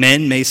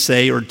men may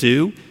say or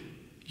do.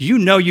 You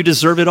know you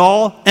deserve it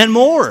all and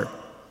more.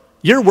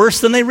 You're worse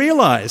than they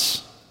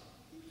realize.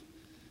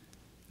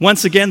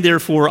 Once again,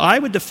 therefore, I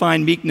would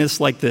define meekness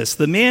like this.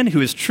 The man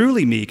who is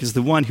truly meek is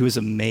the one who is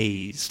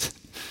amazed.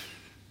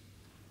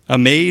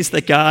 Amazed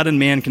that God and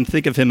man can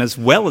think of him as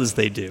well as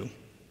they do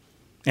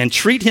and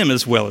treat him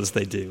as well as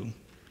they do.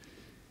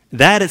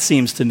 That, it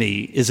seems to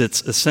me, is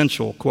its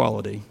essential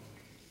quality.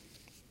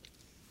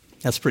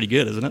 That's pretty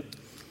good, isn't it?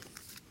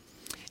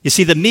 You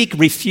see, the meek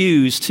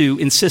refuse to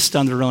insist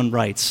on their own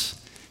rights,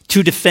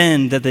 to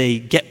defend that they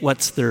get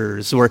what's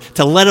theirs, or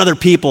to let other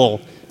people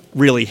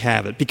really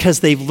have it, because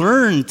they've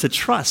learned to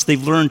trust.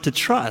 They've learned to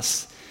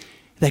trust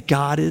that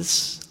God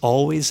is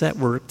always at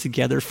work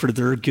together for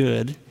their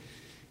good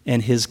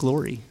and his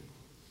glory.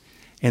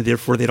 And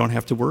therefore, they don't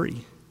have to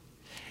worry.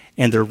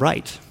 And they're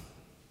right.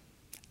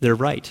 They're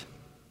right.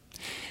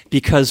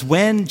 Because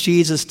when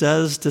Jesus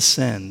does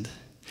descend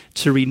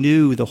to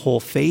renew the whole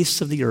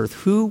face of the earth,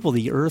 who will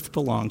the earth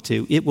belong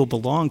to? It will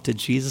belong to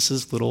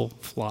Jesus' little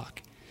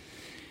flock.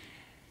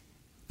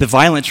 The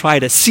violent try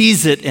to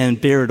seize it and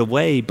bear it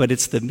away, but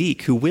it's the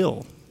meek who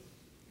will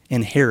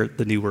inherit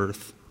the new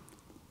earth.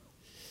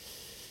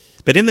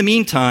 But in the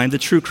meantime, the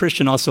true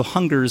Christian also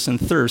hungers and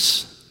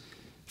thirsts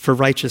for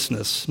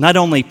righteousness, not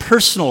only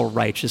personal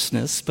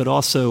righteousness, but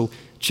also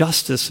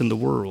justice in the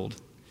world.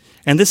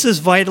 And this is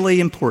vitally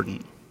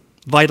important,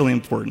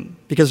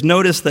 because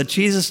notice that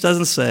Jesus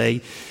doesn't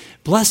say,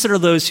 "Blessed are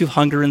those who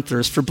hunger and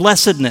thirst for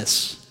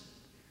blessedness."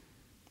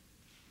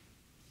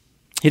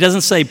 He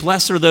doesn't say,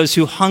 "Blessed are those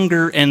who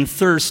hunger and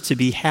thirst to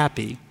be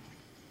happy."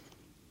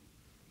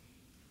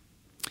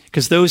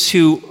 Because those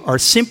who are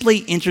simply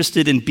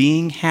interested in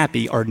being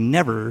happy are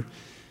never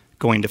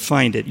going to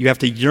find it. You have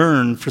to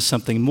yearn for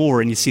something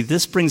more. And you see,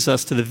 this brings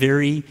us to the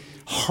very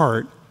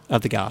heart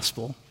of the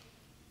gospel.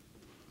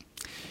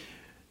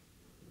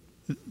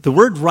 The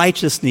word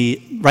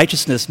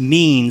righteousness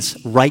means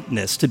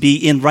rightness, to be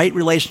in right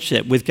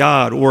relationship with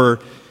God or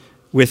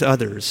with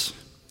others,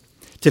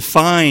 to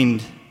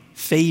find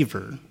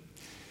favor,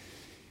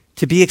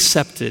 to be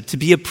accepted, to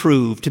be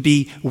approved, to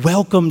be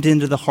welcomed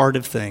into the heart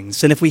of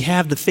things. And if we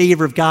have the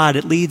favor of God,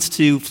 it leads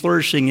to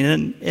flourishing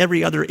in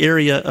every other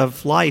area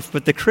of life.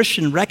 But the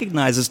Christian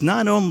recognizes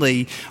not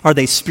only are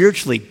they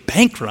spiritually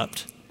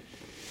bankrupt,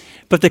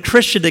 but the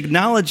Christian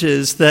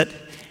acknowledges that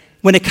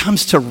when it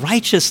comes to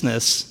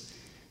righteousness,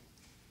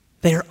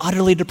 they are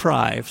utterly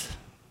deprived.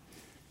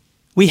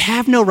 We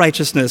have no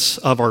righteousness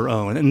of our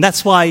own, and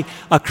that's why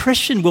a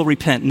Christian will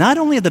repent not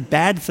only of the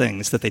bad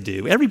things that they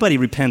do. Everybody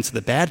repents of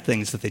the bad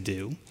things that they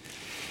do.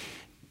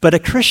 But a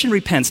Christian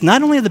repents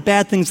not only of the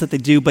bad things that they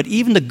do, but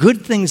even the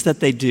good things that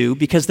they do,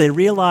 because they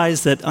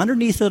realize that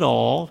underneath it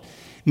all,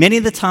 many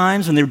of the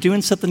times when they're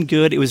doing something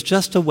good, it was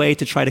just a way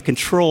to try to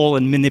control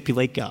and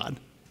manipulate God,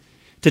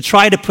 to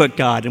try to put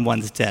God in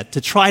one's debt,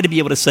 to try to be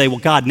able to say, "Well,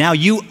 God, now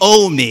you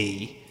owe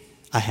me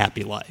a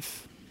happy life.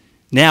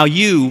 Now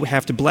you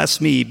have to bless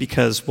me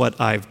because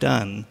what I've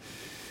done."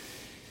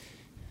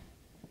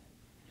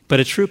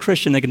 But a true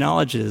Christian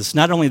acknowledges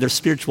not only their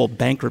spiritual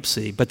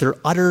bankruptcy, but their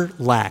utter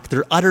lack,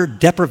 their utter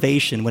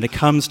deprivation when it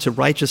comes to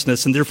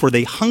righteousness, and therefore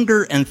they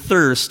hunger and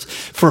thirst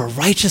for a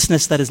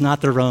righteousness that is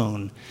not their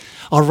own,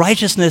 a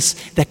righteousness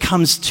that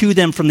comes to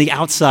them from the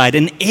outside,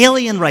 an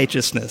alien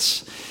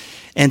righteousness.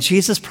 And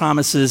Jesus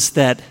promises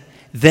that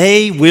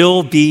they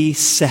will be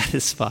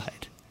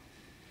satisfied.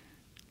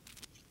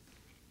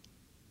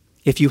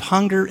 If you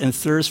hunger and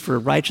thirst for a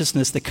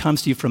righteousness that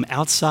comes to you from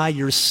outside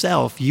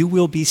yourself, you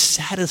will be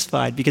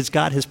satisfied, because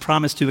God has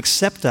promised to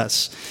accept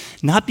us,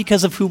 not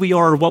because of who we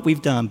are or what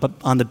we've done, but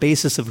on the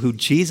basis of who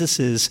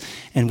Jesus is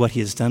and what he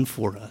has done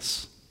for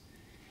us.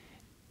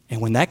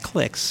 And when that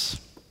clicks,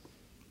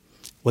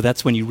 well,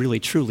 that's when you really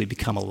truly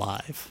become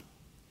alive.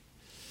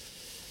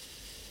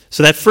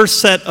 So that first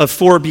set of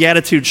 4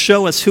 Beatitudes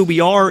show us who we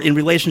are in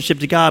relationship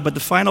to God, but the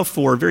final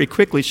 4 very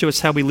quickly show us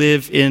how we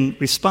live in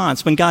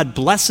response. When God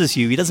blesses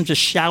you, he doesn't just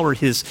shower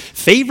his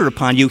favor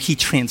upon you, he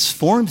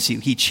transforms you,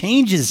 he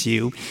changes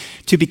you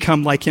to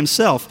become like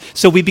himself.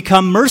 So we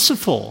become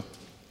merciful.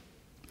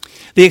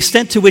 The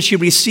extent to which you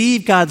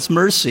receive God's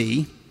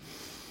mercy,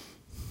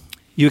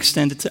 you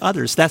extend it to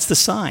others. That's the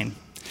sign.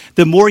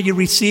 The more you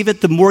receive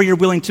it, the more you're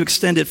willing to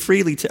extend it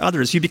freely to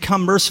others. You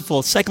become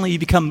merciful. Secondly, you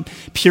become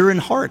pure in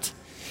heart.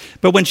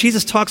 But when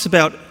Jesus talks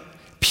about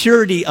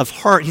purity of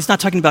heart, he's not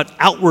talking about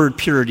outward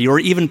purity or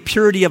even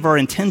purity of our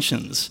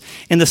intentions.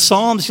 In the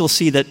Psalms, you'll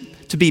see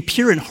that to be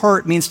pure in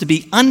heart means to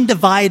be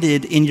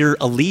undivided in your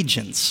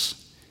allegiance.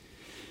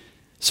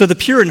 So the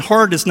pure in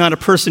heart is not a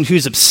person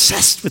who's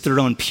obsessed with their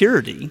own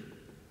purity,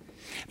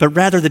 but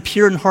rather the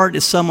pure in heart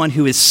is someone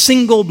who is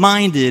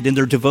single-minded in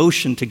their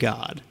devotion to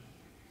God.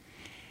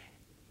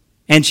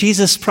 And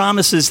Jesus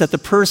promises that the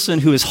person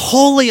who is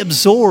wholly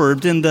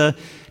absorbed in the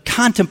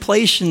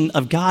contemplation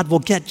of God will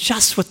get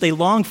just what they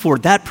long for.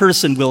 That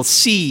person will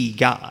see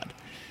God.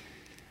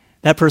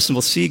 That person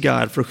will see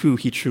God for who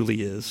he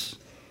truly is.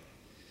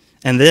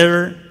 And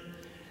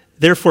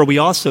therefore, we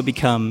also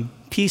become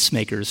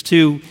peacemakers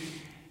to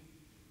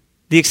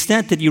the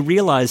extent that you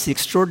realize the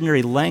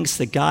extraordinary lengths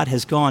that God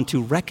has gone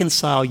to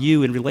reconcile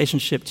you in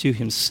relationship to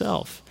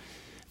himself.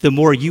 The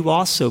more you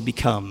also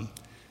become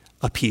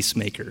a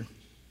peacemaker,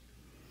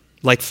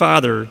 like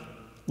father,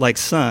 like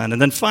son. And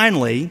then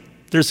finally,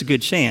 there's a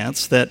good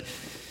chance that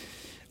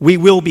we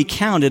will be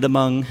counted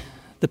among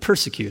the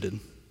persecuted.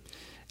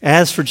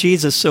 As for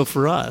Jesus, so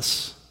for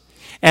us.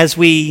 As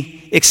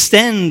we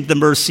extend the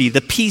mercy,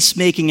 the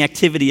peacemaking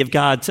activity of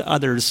God to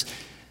others,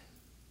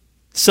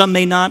 some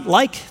may not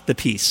like the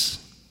peace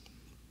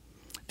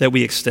that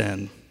we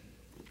extend.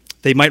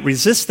 They might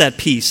resist that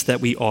peace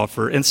that we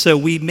offer, and so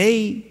we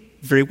may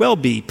very well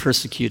be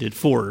persecuted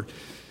for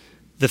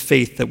the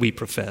faith that we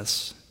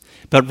profess.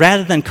 But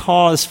rather than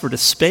cause for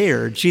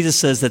despair, Jesus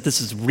says that this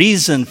is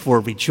reason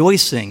for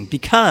rejoicing,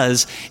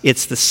 because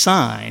it's the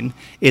sign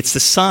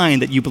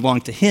that you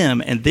belong to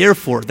him, and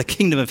therefore the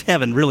kingdom of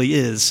heaven really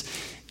is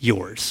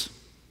yours?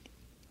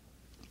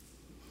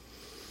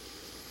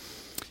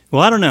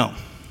 Well, I don't know.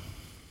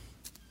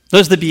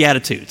 Those are the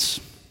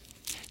Beatitudes.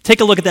 Take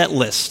a look at that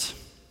list.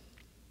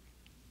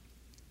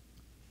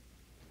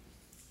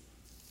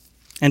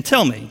 And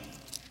tell me,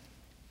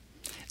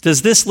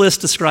 does this list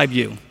describe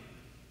you?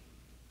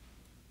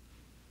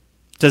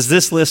 Does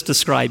this list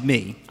describe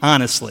me?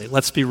 Honestly,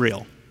 let's be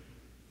real.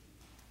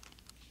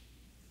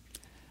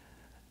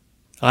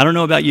 I don't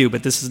know about you,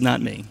 but this is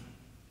not me.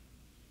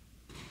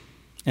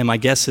 And my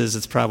guess is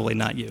it's probably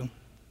not you.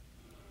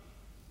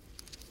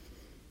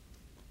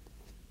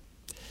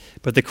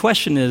 But the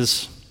question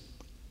is,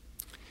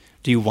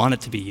 do you want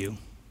it to be you?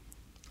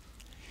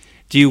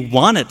 Do you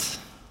want it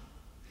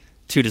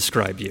to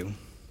describe you?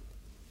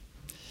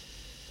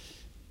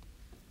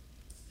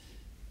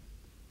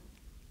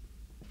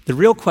 The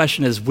real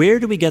question is, where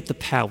do we get the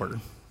power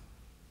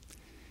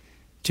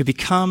to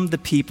become the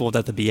people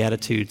that the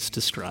Beatitudes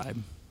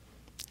describe?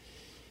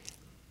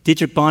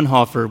 Dietrich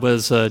Bonhoeffer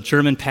was a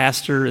German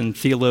pastor and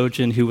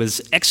theologian who was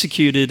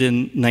executed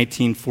in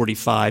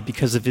 1945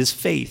 because of his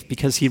faith,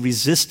 because he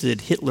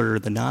resisted Hitler,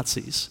 the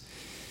Nazis.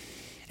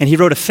 And he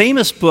wrote a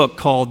famous book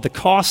called The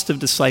Cost of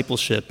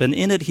Discipleship, and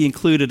in it he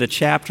included a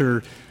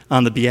chapter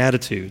on the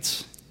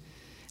Beatitudes.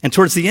 And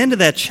towards the end of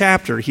that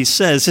chapter, he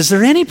says, is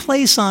there any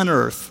place on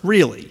earth,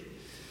 really,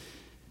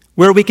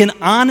 where we can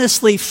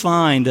honestly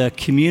find a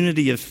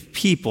community of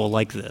people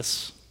like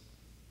this?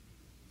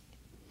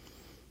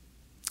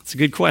 It's a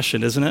good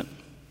question, isn't it?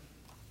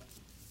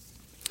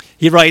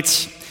 He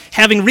writes,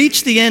 having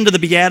reached the end of the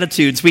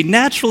Beatitudes, we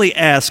naturally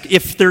ask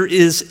if there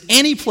is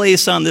any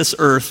place on this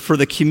earth for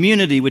the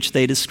community which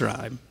they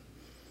describe.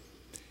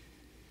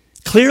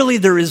 Clearly,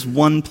 there is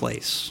one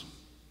place,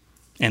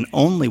 and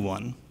only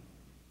one.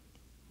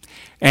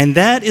 And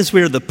that is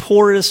where the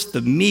poorest,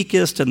 the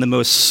meekest, and the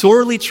most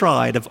sorely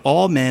tried of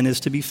all men is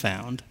to be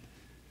found,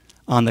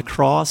 on the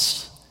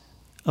cross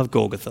of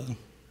Golgotha.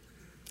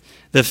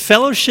 The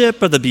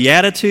fellowship of the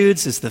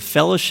Beatitudes is the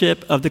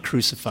fellowship of the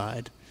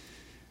crucified.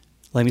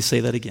 Let me say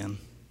that again.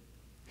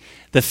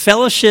 The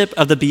fellowship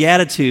of the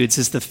Beatitudes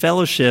is the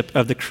fellowship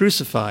of the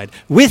crucified.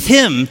 With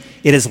him,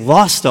 it has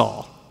lost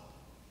all.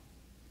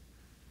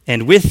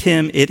 And with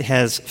him, it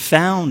has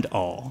found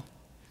all.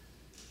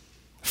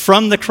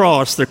 From the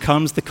cross, there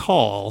comes the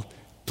call,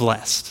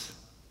 blessed.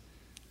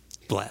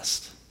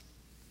 Blessed.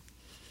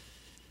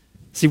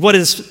 See, what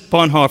is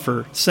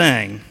Bonhoeffer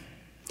saying?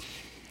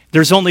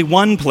 There's only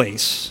one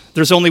place.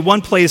 There's only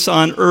one place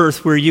on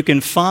earth where you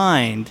can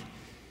find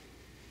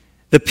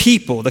the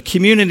people, the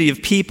community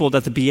of people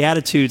that the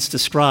Beatitudes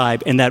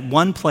describe, and that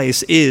one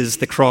place is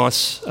the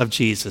cross of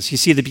Jesus. You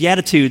see, the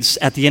Beatitudes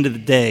at the end of the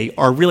day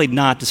are really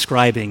not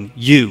describing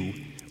you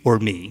or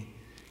me.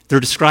 They're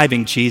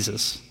describing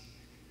Jesus.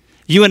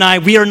 You and I,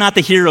 we are not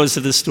the heroes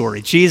of this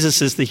story.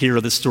 Jesus is the hero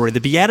of the story.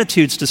 The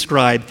Beatitudes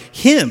describe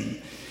him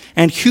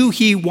and who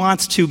he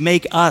wants to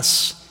make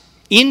us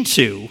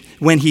into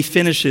when he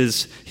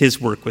finishes his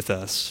work with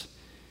us.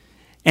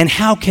 And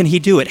how can he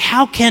do it?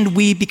 How can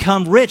we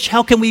become rich?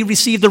 How can we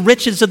receive the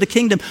riches of the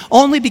kingdom?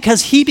 Only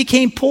because he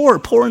became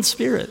poor in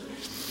spirit.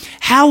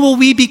 How will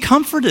we be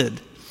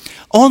comforted?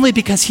 Only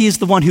because he is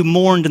the one who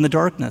mourned in the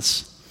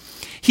darkness.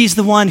 He's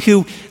the one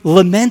who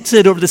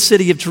lamented over the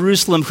city of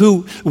Jerusalem,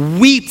 who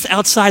weeps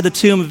outside the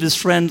tomb of his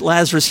friend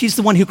Lazarus. He's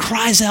the one who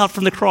cries out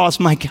from the cross,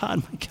 my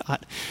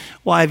God,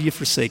 why have you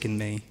forsaken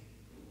me?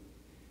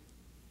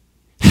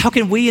 How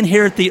can we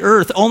inherit the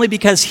earth? Only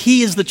because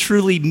he is the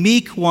truly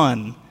meek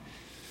one,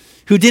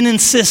 who didn't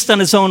insist on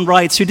his own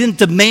rights, who didn't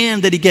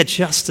demand that he get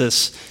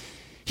justice.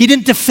 He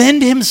didn't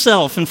defend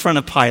himself in front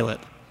of Pilate.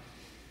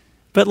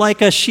 But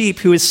like a sheep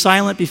who is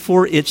silent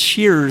before its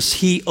shearers,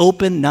 he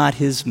opened not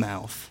his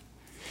mouth.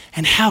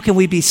 And how can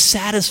we be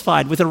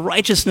satisfied with a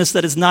righteousness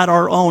that is not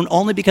our own?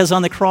 Only because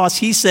on the cross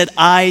he said,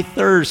 I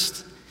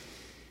thirst.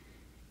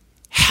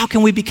 How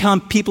can we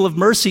become people of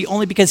mercy?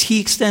 Only because he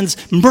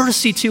extends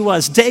mercy to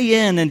us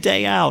day in and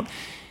day out.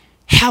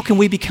 How can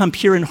we become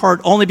pure in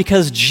heart? Only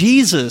because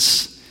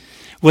Jesus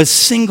was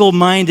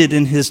single-minded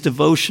in his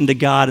devotion to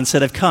God and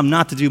said, I've come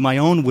not to do my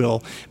own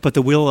will, but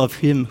the will of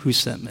him who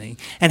sent me.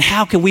 And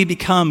how can we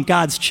become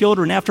God's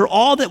children after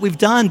all that we've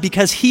done?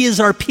 Because he is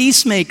our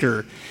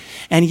peacemaker.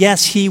 And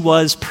yes, he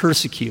was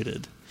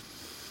persecuted.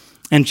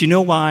 And do you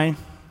know why?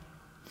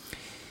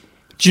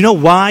 Do you know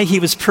why he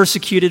was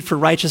persecuted for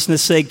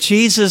righteousness' sake?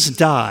 Jesus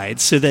died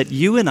so that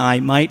you and I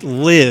might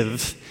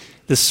live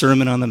the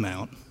Sermon on the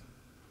Mount.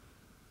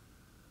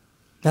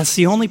 That's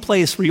the only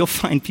place where you'll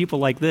find people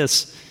like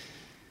this.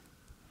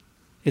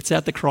 It's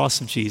at the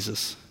cross of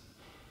Jesus.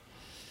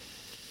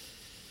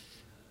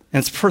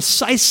 And it's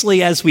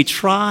precisely as we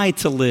try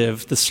to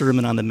live the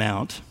Sermon on the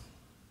Mount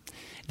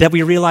that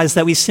we realize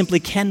that we simply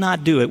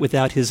cannot do it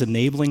without his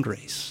enabling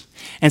grace.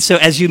 And so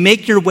as you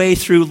make your way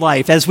through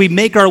life, as we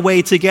make our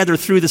way together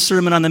through the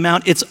Sermon on the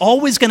Mount, it's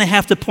always going to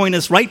have to point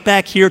us right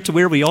back here to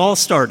where we all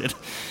started,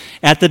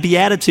 at the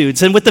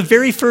Beatitudes. And with the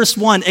very first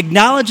one,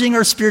 acknowledging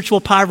our spiritual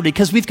poverty,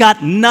 because we've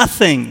got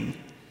nothing.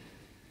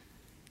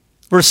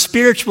 We're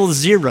spiritual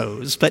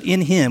zeros, but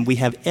in him we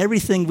have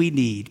everything we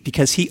need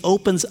because he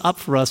opens up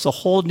for us a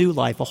whole new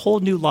life. A whole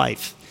new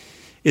life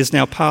is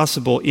now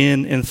possible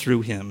in and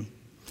through him.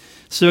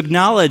 So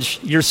acknowledge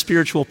your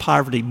spiritual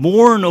poverty,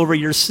 mourn over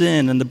your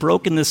sin and the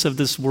brokenness of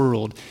this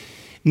world,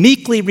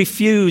 meekly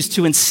refuse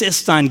to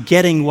insist on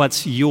getting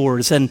what's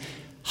yours, and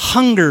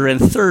hunger and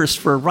thirst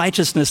for a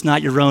righteousness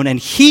not your own, and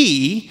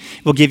he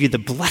will give you the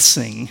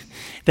blessing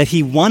that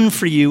he won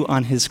for you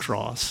on his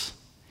cross.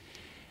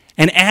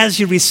 And as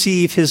you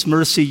receive his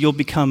mercy, you'll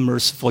become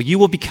merciful. You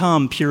will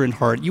become pure in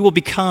heart. You will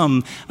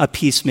become a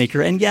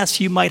peacemaker. And yes,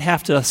 you might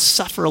have to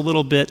suffer a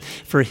little bit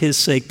for his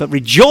sake, but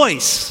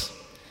rejoice,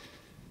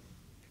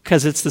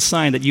 because it's the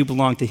sign that you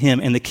belong to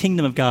him and the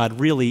kingdom of God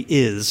really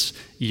is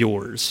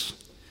yours.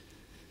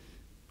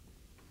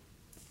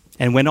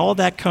 And when all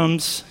that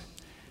comes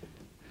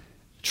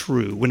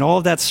true, when all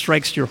of that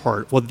strikes your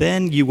heart, well,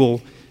 then you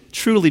will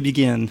truly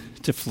begin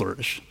to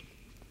flourish.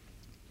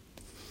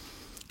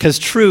 Because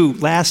true,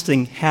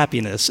 lasting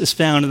happiness is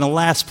found in the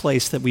last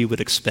place that we would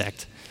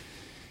expect.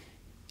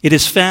 It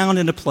is found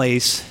in a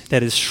place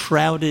that is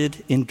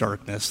shrouded in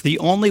darkness. The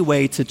only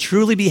way to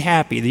truly be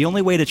happy, the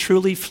only way to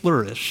truly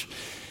flourish,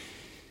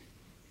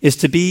 is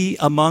to be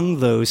among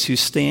those who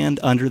stand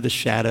under the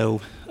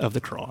shadow of the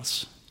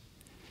cross.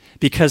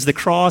 Because the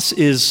cross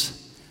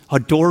is a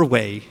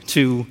doorway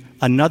to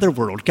another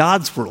world,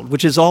 God's world,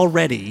 which is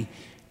already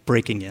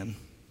breaking in.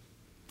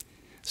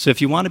 So if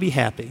you want to be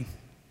happy,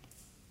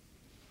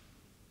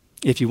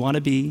 if you want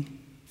to be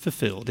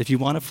fulfilled, if you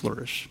want to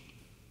flourish,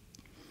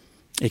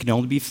 it can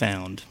only be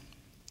found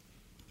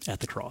at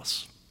the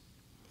cross.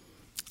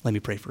 Let me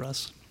pray for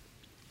us.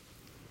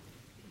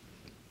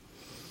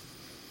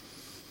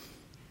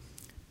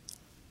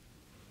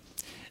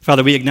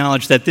 Father, we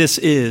acknowledge that this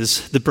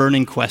is the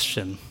burning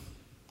question.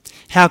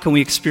 How can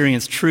we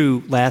experience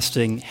true,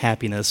 lasting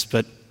happiness?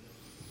 But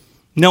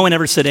no one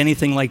ever said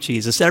anything like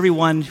Jesus.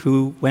 Everyone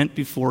who went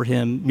before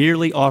him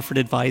merely offered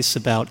advice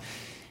about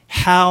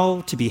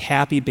how to be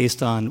happy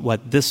based on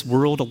what this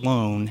world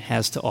alone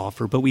has to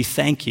offer. But we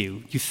thank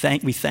you. We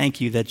thank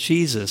you that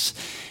Jesus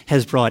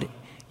has brought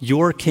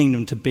your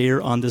kingdom to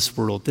bear on this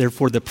world.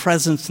 Therefore, the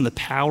presence and the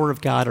power of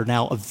God are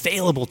now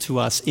available to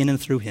us in and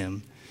through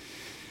him.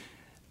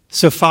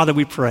 So, Father,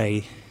 we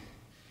pray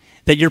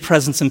that your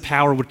presence and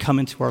power would come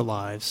into our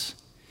lives.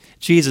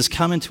 Jesus,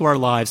 come into our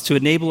lives to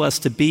enable us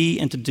to be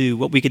and to do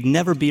what we could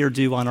never be or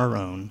do on our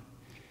own,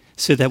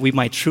 so that we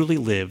might truly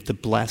live the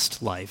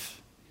blessed life.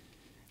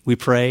 We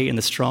pray in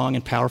the strong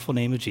and powerful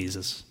name of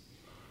Jesus.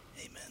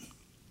 Amen.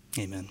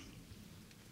 Amen.